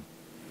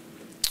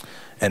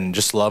 and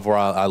just love where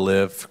I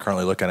live.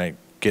 Currently looking at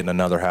getting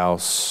another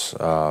house.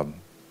 I'm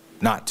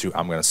going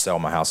to sell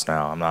my house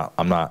now.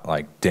 I'm not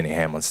like Denny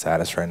Hamlin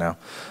status right now.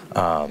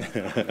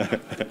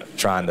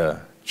 Trying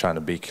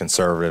to be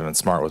conservative and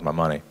smart with my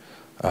money.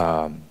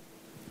 But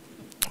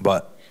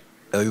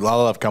I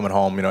love coming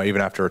home. Even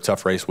after a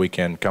tough race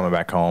weekend, coming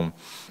back home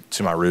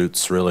to my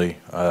roots, really.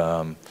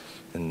 And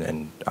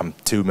I'm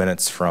 2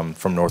 minutes from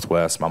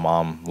Northwest. My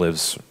mom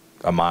lives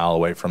a mile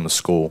away from the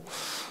school,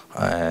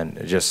 and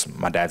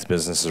my dad's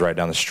business is right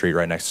down the street,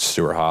 right next to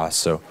Stuart Haas.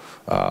 So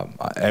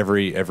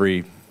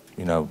every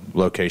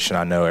location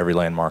I know, every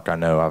landmark I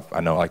know it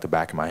like the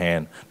back of my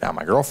hand. Now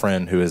my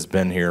girlfriend, who has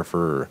been here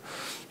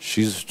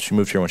she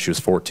moved here when she was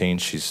 14.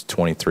 She's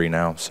 23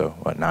 now, so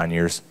 9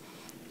 years.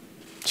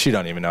 She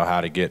doesn't even know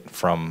how to get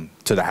to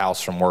the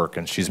house from work,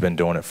 and she's been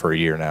doing it for a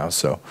year now,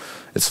 so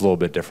it's a little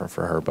bit different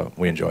for her, but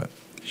we enjoy it.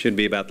 Should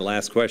be about the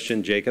last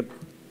question. Jacob?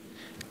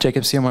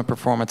 Jacob Seelman,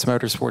 Performance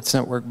Motorsports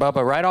Network.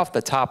 Bubba, right off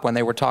the top when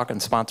they were talking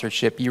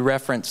sponsorship, you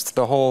referenced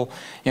the whole,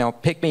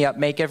 pick me up,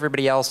 make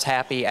everybody else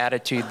happy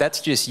attitude.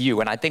 That's just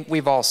you, and I think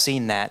we've all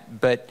seen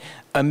that. But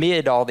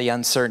amid all the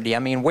uncertainty, I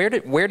mean, where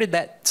did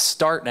that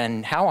start,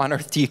 and how on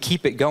earth do you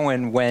keep it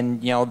going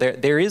when,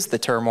 there is the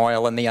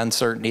turmoil and the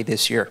uncertainty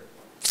this year?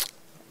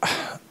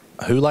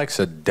 Who likes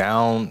a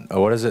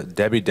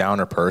Debbie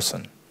Downer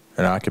person?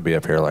 And I could be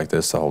up here like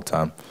this the whole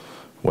time,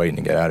 waiting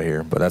to get out of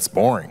here, but that's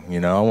boring.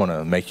 I want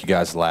to make you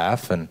guys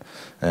laugh and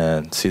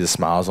see the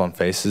smiles on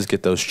faces,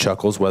 get those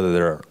chuckles, whether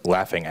they're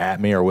laughing at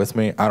me or with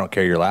me. I don't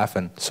care, you're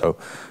laughing, so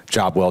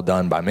job well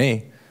done by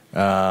me.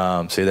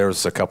 See, there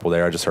was a couple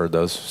there, I just heard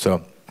those.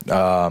 So,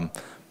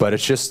 but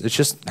it's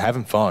just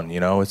having fun,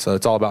 It's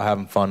all about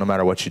having fun no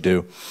matter what you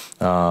do.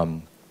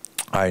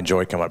 I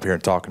enjoy coming up here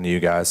and talking to you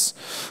guys.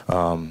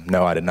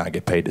 No, I did not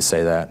get paid to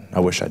say that. I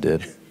wish I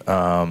did.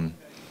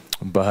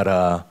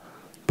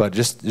 But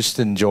just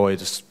enjoy,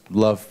 just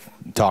love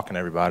talking to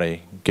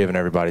everybody, giving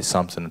everybody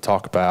something to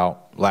talk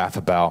about, laugh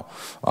about.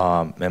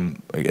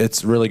 And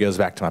it really goes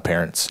back to my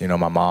parents.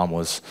 My mom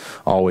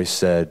always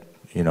said,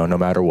 no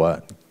matter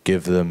what,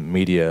 give the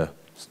media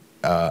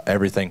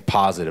everything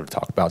positive to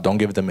talk about. Don't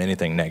give them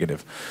anything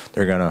negative.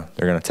 They're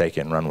gonna take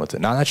it and run with it.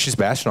 Not that she's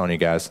bashing on you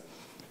guys.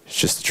 It's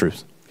just the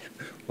truth.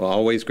 Well,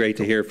 always great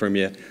to hear from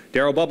you.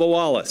 Darrell Bubba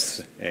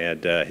Wallace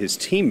and his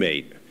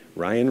teammate,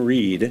 Ryan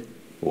Reed,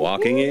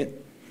 walking in.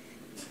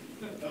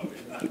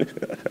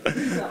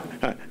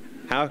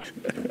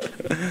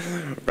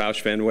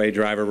 Roush Fenway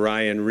driver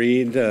Ryan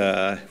Reed.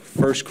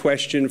 First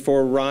question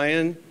for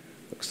Ryan.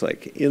 Looks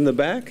like in the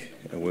back.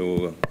 And we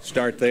will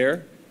start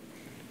there.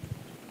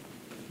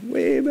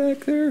 Way back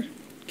there.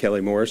 Kelly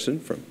Morrison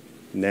from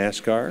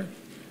NASCAR.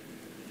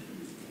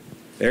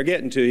 They're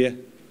getting to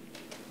you.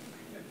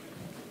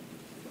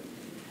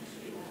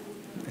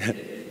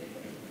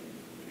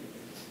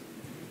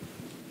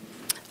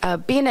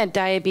 Being a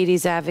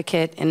diabetes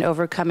advocate and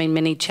overcoming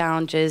many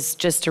challenges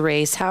just to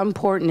race, how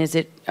important is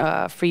it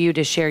for you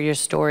to share your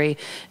story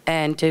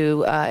and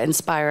to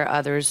inspire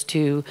others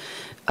to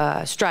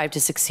strive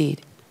to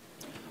succeed?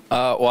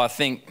 Well, I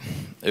think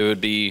it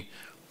would be,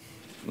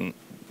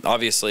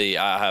 obviously,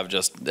 I have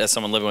just, as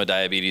someone living with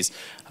diabetes,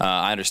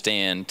 I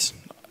understand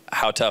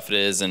how tough it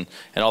is and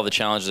all the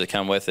challenges that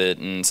come with it.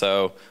 And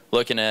so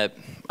looking at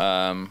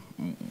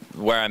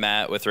where I'm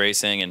at with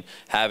racing and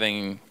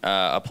having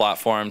a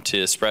platform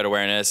to spread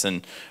awareness,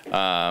 and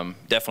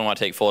definitely want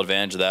to take full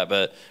advantage of that.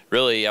 But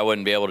really, I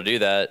wouldn't be able to do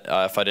that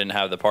if I didn't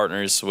have the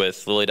partners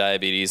with Lilly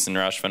Diabetes and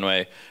Roush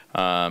Fenway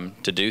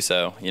to do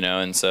so, you know.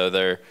 And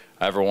so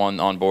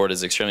everyone on board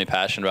is extremely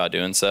passionate about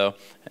doing so.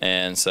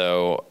 And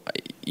so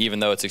even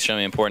though it's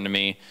extremely important to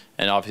me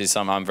and obviously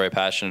something I'm very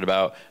passionate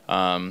about,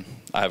 I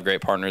have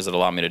great partners that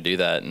allow me to do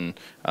that. And,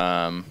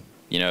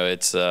 you know,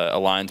 it's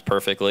aligns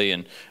perfectly.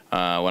 And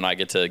when I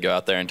get to go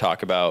out there and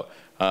talk about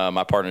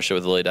my partnership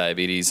with Lilly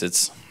Diabetes,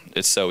 it's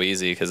so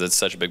easy because it's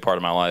such a big part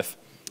of my life.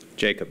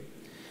 Jacob.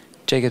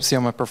 Jacob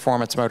Seelman,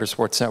 Performance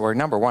Motorsports Network.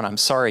 Number one, I'm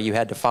sorry you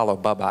had to follow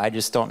Bubba. I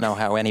just don't know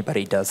how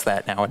anybody does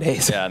that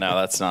nowadays. Yeah, no,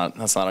 that's not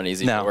an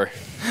easy tour.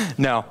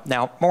 No.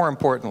 Now, more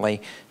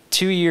importantly,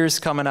 2 years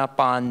coming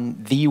up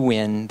on the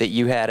win that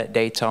you had at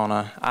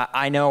Daytona.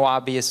 I know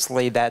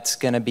obviously that's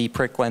going to be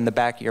prickling the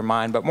back of your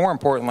mind, but more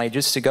importantly,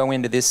 just to go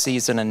into this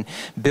season and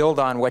build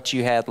on what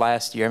you had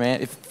last year. I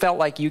mean, it felt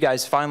like you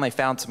guys finally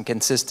found some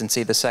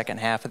consistency the second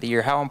half of the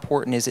year. How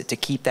important is it to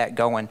keep that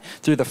going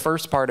through the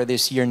first part of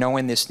this year,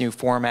 knowing this new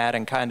format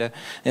and kind of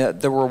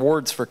the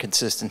rewards for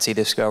consistency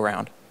this go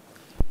round?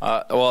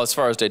 Well, as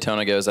far as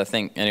Daytona goes, I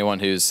think anyone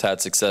who's had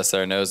success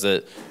there knows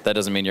that that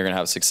doesn't mean you're going to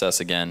have success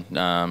again.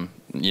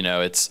 You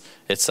know, it's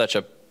such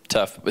a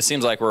tough. It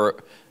seems like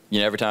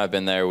every time I've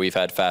been there, we've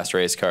had fast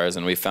race cars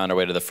and we've found our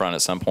way to the front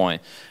at some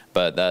point.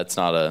 But that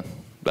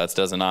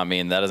does not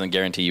mean, that doesn't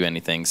guarantee you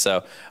anything.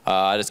 So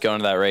I just go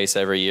into that race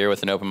every year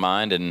with an open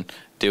mind and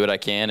do what I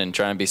can and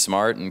try and be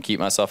smart and keep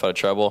myself out of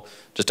trouble.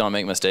 Just don't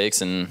make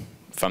mistakes, and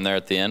from there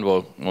at the end,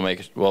 we'll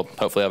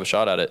hopefully have a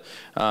shot at it.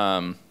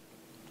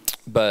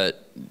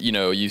 But, you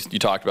know, you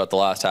talked about the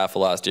last half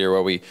of last year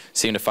where we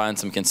seemed to find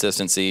some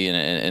consistency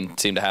and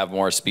seemed to have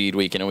more speed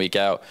week in and week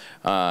out.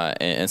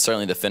 And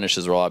certainly the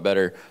finishes were a lot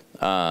better.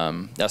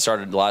 I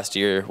started last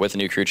year with a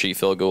new crew chief,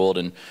 Phil Gould,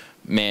 and,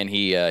 man,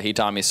 he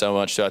taught me so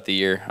much throughout the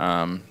year.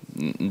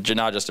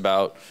 Not just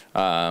about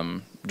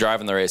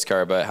driving the race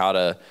car, but how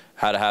to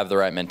have the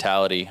right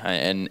mentality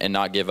and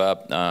not give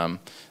up.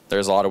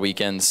 There's a lot of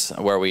weekends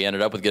where we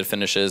ended up with good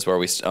finishes, where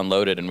we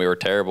unloaded and we were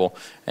terrible.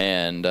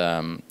 And,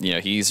 you know,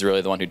 he's really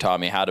the one who taught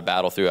me how to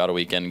battle throughout a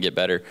weekend and get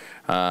better.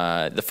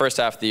 The first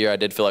half of the year, I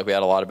did feel like we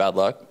had a lot of bad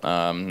luck.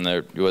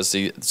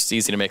 It's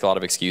easy to make a lot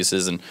of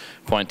excuses and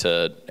point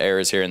to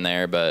errors here and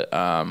there. But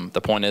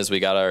the point is we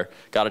got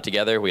it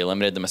together. We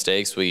eliminated the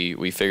mistakes.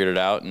 We figured it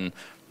out. And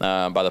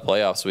by the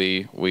playoffs,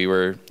 we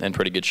were in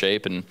pretty good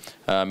shape and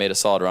made a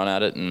solid run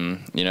at it.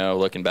 And, you know,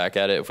 looking back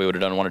at it, if we would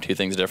have done one or two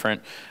things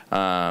different,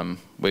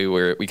 we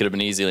could have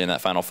been easily in that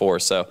Final Four.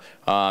 So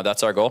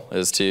that's our goal,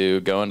 is to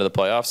go into the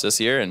playoffs this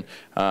year and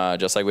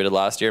just like we did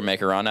last year,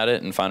 make a run at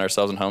it and find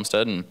ourselves in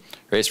Homestead and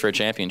race for a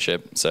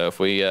championship. So if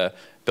we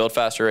build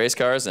faster race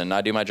cars and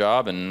I do my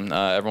job and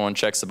everyone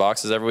checks the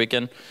boxes every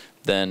weekend,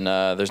 then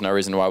there's no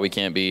reason why we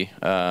can't be,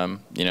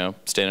 you know,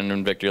 standing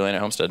in victory lane at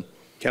Homestead.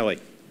 Kelly.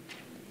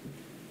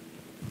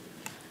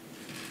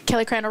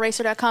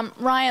 KellyCrandallRacer.com.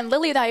 Ryan,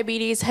 Lilly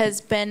Diabetes has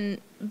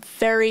been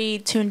very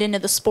tuned into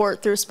the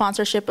sport through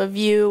sponsorship of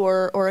you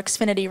or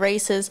Xfinity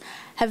races.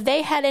 Have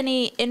they had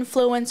any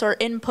influence or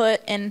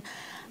input in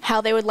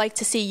how they would like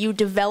to see you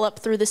develop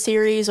through the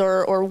series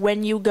or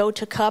when you go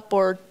to Cup,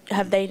 or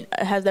has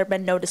there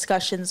been no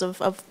discussions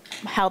of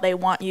how they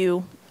want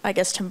you, I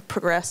guess, to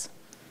progress?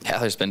 Yeah,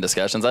 there's been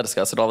discussions. I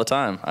discuss it all the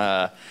time.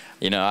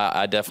 You know,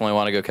 I definitely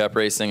want to go Cup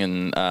racing,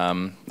 and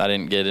I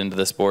didn't get into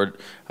the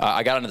sport.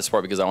 I got into the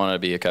sport because I wanted to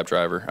be a Cup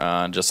driver,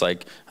 just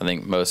like I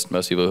think most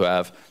people who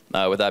have.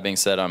 With that being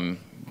said, I'm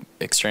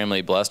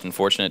extremely blessed and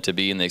fortunate to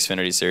be in the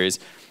Xfinity Series.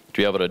 To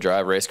be able to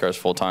drive race cars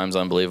full time is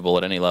unbelievable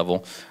at any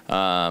level.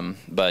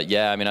 But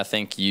yeah, I mean, I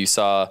think you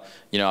saw,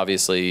 you know,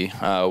 obviously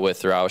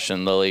with Roush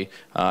and Lilly,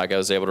 I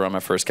was able to run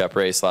my first Cup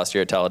race last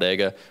year at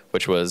Talladega,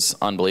 which was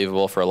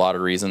unbelievable for a lot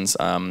of reasons.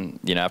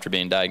 You know, after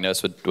being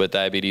diagnosed with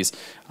diabetes,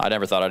 I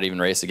never thought I'd even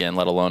race again,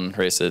 let alone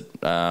race at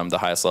the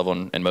highest level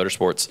in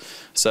motorsports.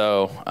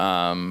 So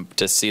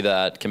to see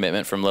that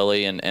commitment from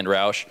Lilly and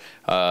Roush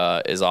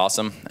is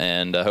awesome,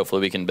 and hopefully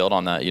we can build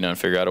on that, you know, and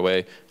figure out a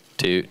way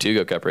to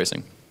go Cup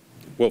racing.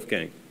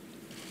 Wolfgang.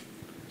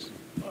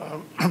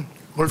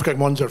 Wolfgang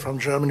Monzer from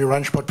Germany,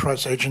 Rennsport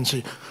Press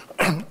Agency.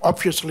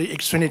 Obviously,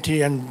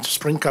 Xfinity and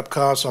Sprint Cup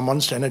cars or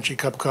Monster Energy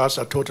Cup cars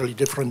are totally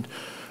different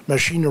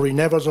machinery.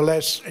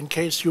 Nevertheless, in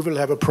case you will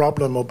have a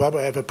problem or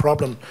Bubba have a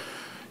problem,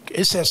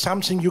 is there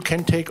something you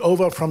can take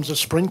over from the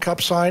Sprint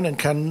Cup sign and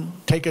can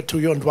take it to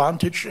your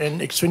advantage in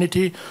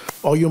Xfinity,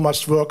 or you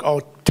must work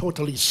out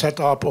totally set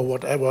up or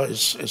whatever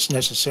is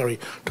necessary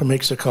to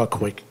make the car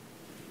quick?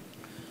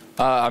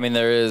 I mean,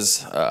 there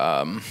is,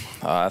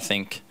 I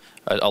think,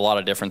 a lot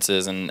of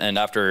differences, and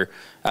after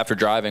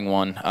driving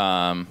one,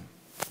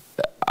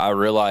 I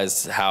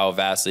realized how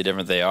vastly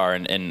different they are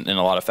in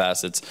a lot of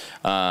facets,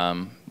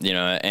 you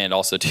know, and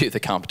also to the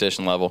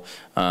competition level.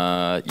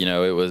 You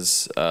know, it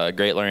was a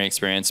great learning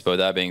experience, but with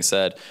that being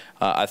said,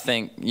 I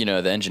think, you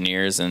know, the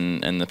engineers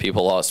and the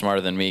people a lot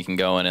smarter than me can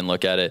go in and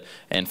look at it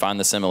and find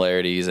the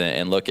similarities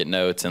and look at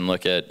notes and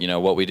look at, you know,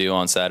 what we do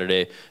on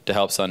Saturday to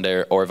help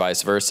Sunday or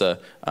vice versa.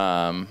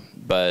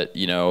 But,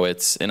 you know,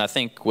 and I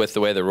think with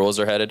the way the rules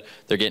are headed,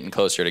 they're getting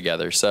closer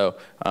together. So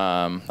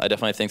I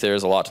definitely think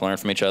there's a lot to learn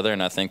from each other,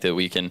 and I think that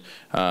we can,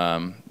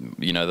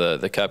 you know,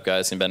 the Cup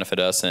guys can benefit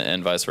us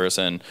and vice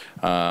versa. And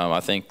I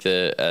think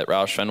that at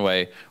Roush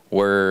Fenway,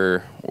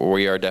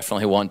 we are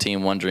definitely one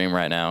team, one dream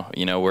right now.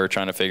 You know, we're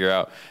trying to figure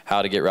out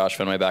how to get Roush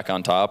Fenway back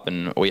on top,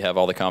 and we have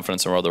all the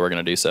confidence in the world that we're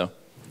going to do so.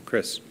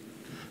 Chris.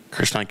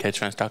 Chris Knight,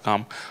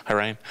 CatchFans.com. Hi,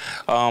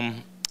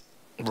 Ryan.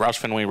 Roush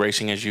Fenway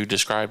Racing, as you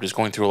described, is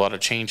going through a lot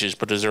of changes,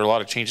 but is there a lot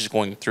of changes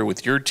going through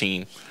with your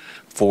team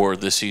for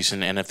this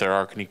season? And if there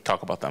are, can you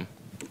talk about them?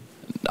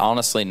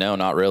 Honestly, no,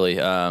 not really.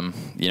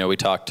 You know, I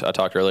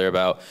talked earlier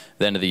about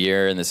the end of the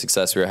year and the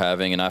success we were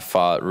having, and I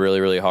fought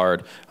really, really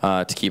hard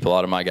to keep a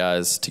lot of my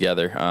guys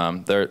together.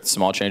 There are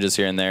small changes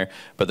here and there,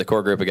 but the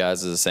core group of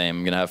guys is the same.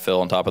 I'm going to have Phil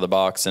on top of the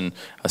box and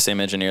a same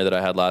engineer that I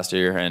had last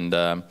year,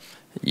 and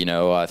you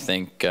know, I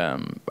think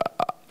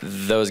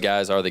those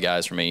guys are the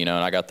guys for me, you know,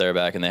 and I got their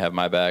back and they have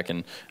my back,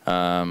 and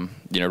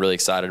you know, really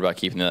excited about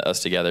keeping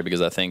us together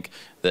because I think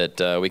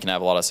that we can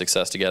have a lot of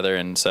success together.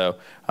 And so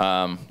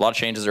a lot of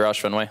changes at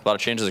Roush Fenway, a lot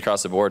of changes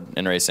across the board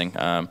in racing,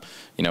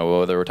 you know,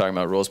 whether we're talking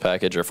about rules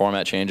package or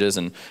format changes,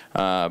 and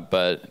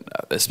but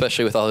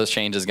especially with all those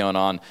changes going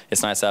on,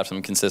 it's nice to have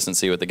some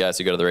consistency with the guys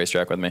who go to the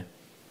racetrack with me.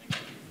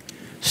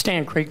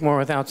 Stan Creekmore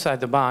with Outside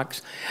the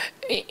Box.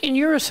 In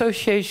your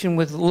association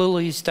with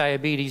Lily's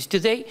Diabetes,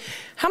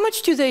 how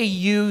much do they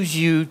use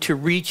you to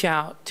reach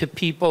out to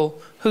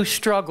people who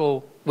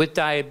struggle with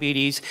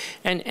diabetes?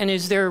 And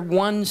is there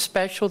one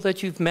special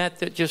that you've met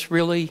that just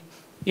really,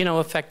 you know,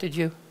 affected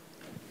you?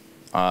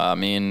 I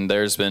mean,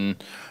 there's been,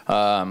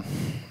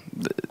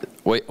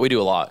 we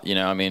do a lot, you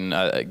know. I mean,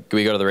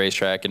 we go to the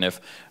racetrack, and if,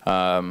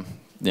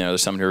 you know,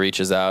 there's someone who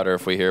reaches out, or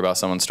if we hear about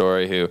someone's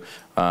story who,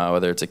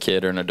 whether it's a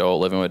kid or an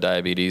adult living with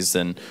diabetes,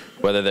 and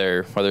whether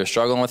they're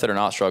struggling with it or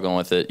not struggling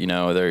with it, you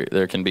know,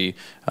 there can be,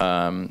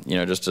 you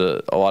know, just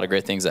a lot of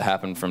great things that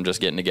happen from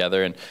just getting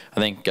together. And I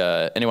think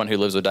anyone who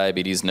lives with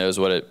diabetes knows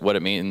what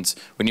it means.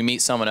 When you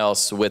meet someone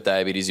else with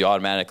diabetes, you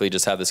automatically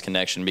just have this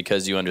connection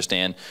because you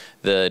understand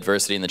the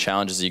adversity and the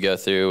challenges you go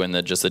through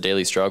and just the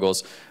daily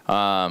struggles.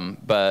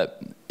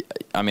 But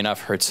I mean,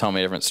 I've heard so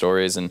many different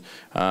stories, and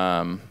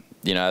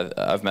you know,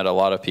 I've met a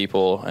lot of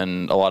people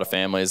and a lot of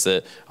families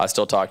that I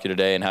still talk to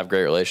today and have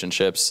great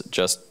relationships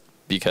just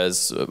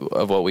because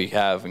of what we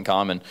have in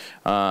common.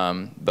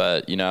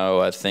 But, you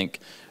know, I think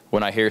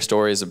when I hear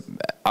stories,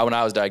 when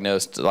I was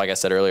diagnosed, like I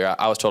said earlier,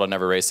 I was told I'd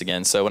never race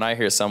again. So when I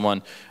hear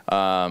someone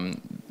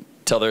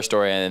tell their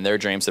story and their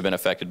dreams have been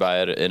affected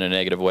by it in a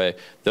negative way,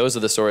 those are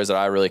the stories that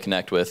I really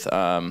connect with.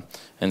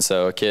 And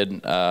so a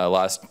kid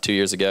last 2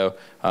 years ago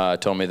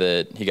told me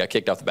that he got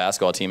kicked off the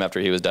basketball team after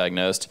he was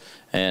diagnosed,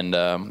 and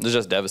it was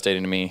just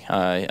devastating to me.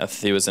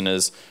 He was in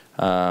his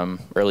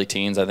early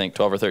teens, I think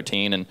 12 or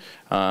 13, and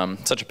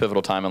such a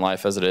pivotal time in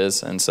life as it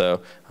is. And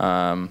so,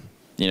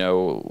 you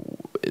know,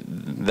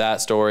 that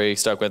story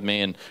stuck with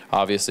me, and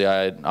obviously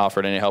I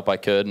offered any help I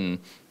could, and,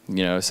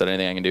 you know, said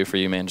anything I can do for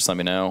you, man, just let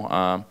me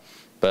know.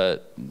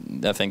 But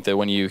I think that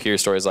when you hear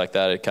stories like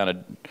that, it kind of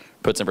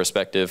puts in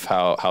perspective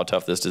how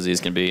tough this disease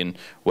can be and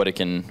what it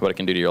can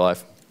do to your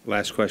life.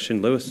 Last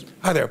question, Lewis.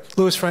 Hi there,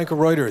 Louis Franco,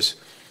 Reuters.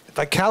 If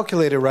I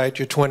calculated right,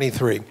 you're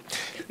 23.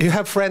 You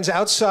have friends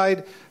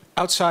outside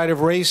of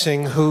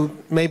racing who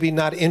may be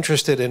not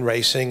interested in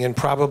racing, and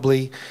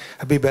probably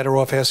I'd be better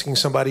off asking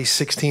somebody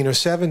 16 or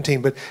 17.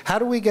 But how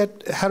do we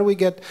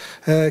get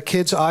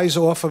kids' eyes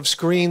off of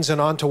screens and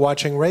onto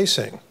watching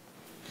racing?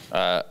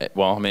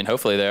 Well, I mean,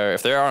 hopefully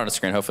if they are on a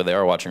screen, hopefully they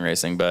are watching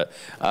racing. But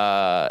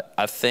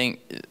I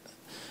think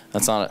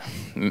that's not.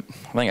 I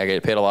think I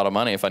get paid a lot of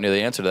money if I knew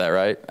the answer to that,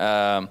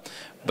 right?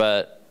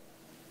 But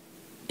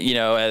you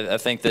know, I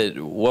think that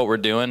what we're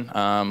doing,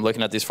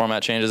 looking at these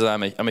format changes,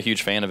 I'm a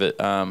huge fan of it.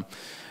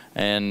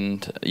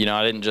 And you know,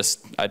 I didn't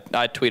just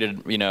I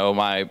tweeted, you know,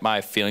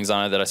 my feelings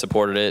on it, that I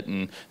supported it,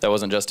 and that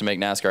wasn't just to make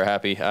NASCAR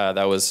happy.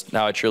 That was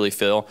how I truly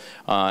feel,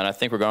 and I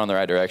think we're going in the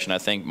right direction. I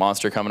think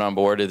Monster coming on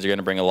board is going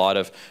to bring a lot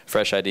of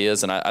fresh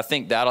ideas, and I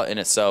think that in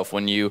itself,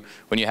 when you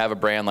have a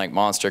brand like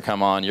Monster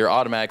come on, you're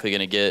automatically going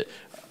to get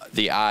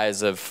the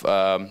eyes of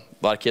a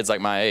lot of kids like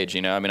my age.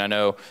 I mean, I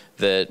know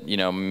that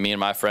me and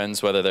my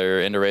friends, whether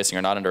they're into racing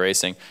or not into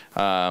racing,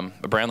 a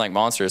brand like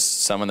Monster is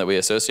someone that we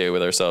associate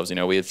with ourselves.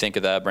 We think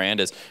of that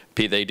brand as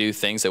they do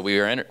things that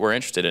we're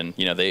interested in.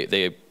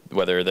 They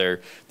whether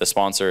they're the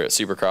sponsor at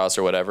Supercross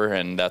or whatever,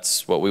 and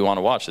that's what we want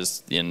to watch.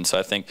 And so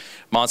I think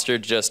Monster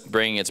just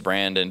bringing its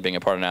brand and being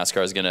a part of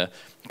NASCAR is going to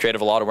create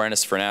a lot of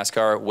awareness for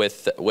NASCAR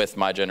with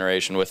my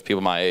generation, with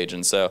people my age.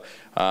 And so,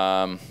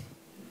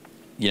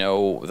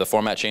 the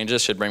format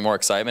changes should bring more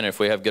excitement. If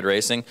we have good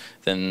racing,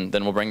 then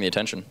we'll bring the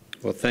attention.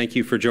 Well, thank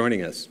you for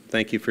joining us.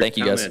 Thank you for your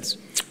comments.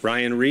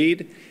 Ryan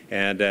Reed,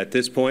 and at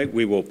this point,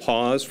 we will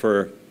pause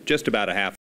for just about a half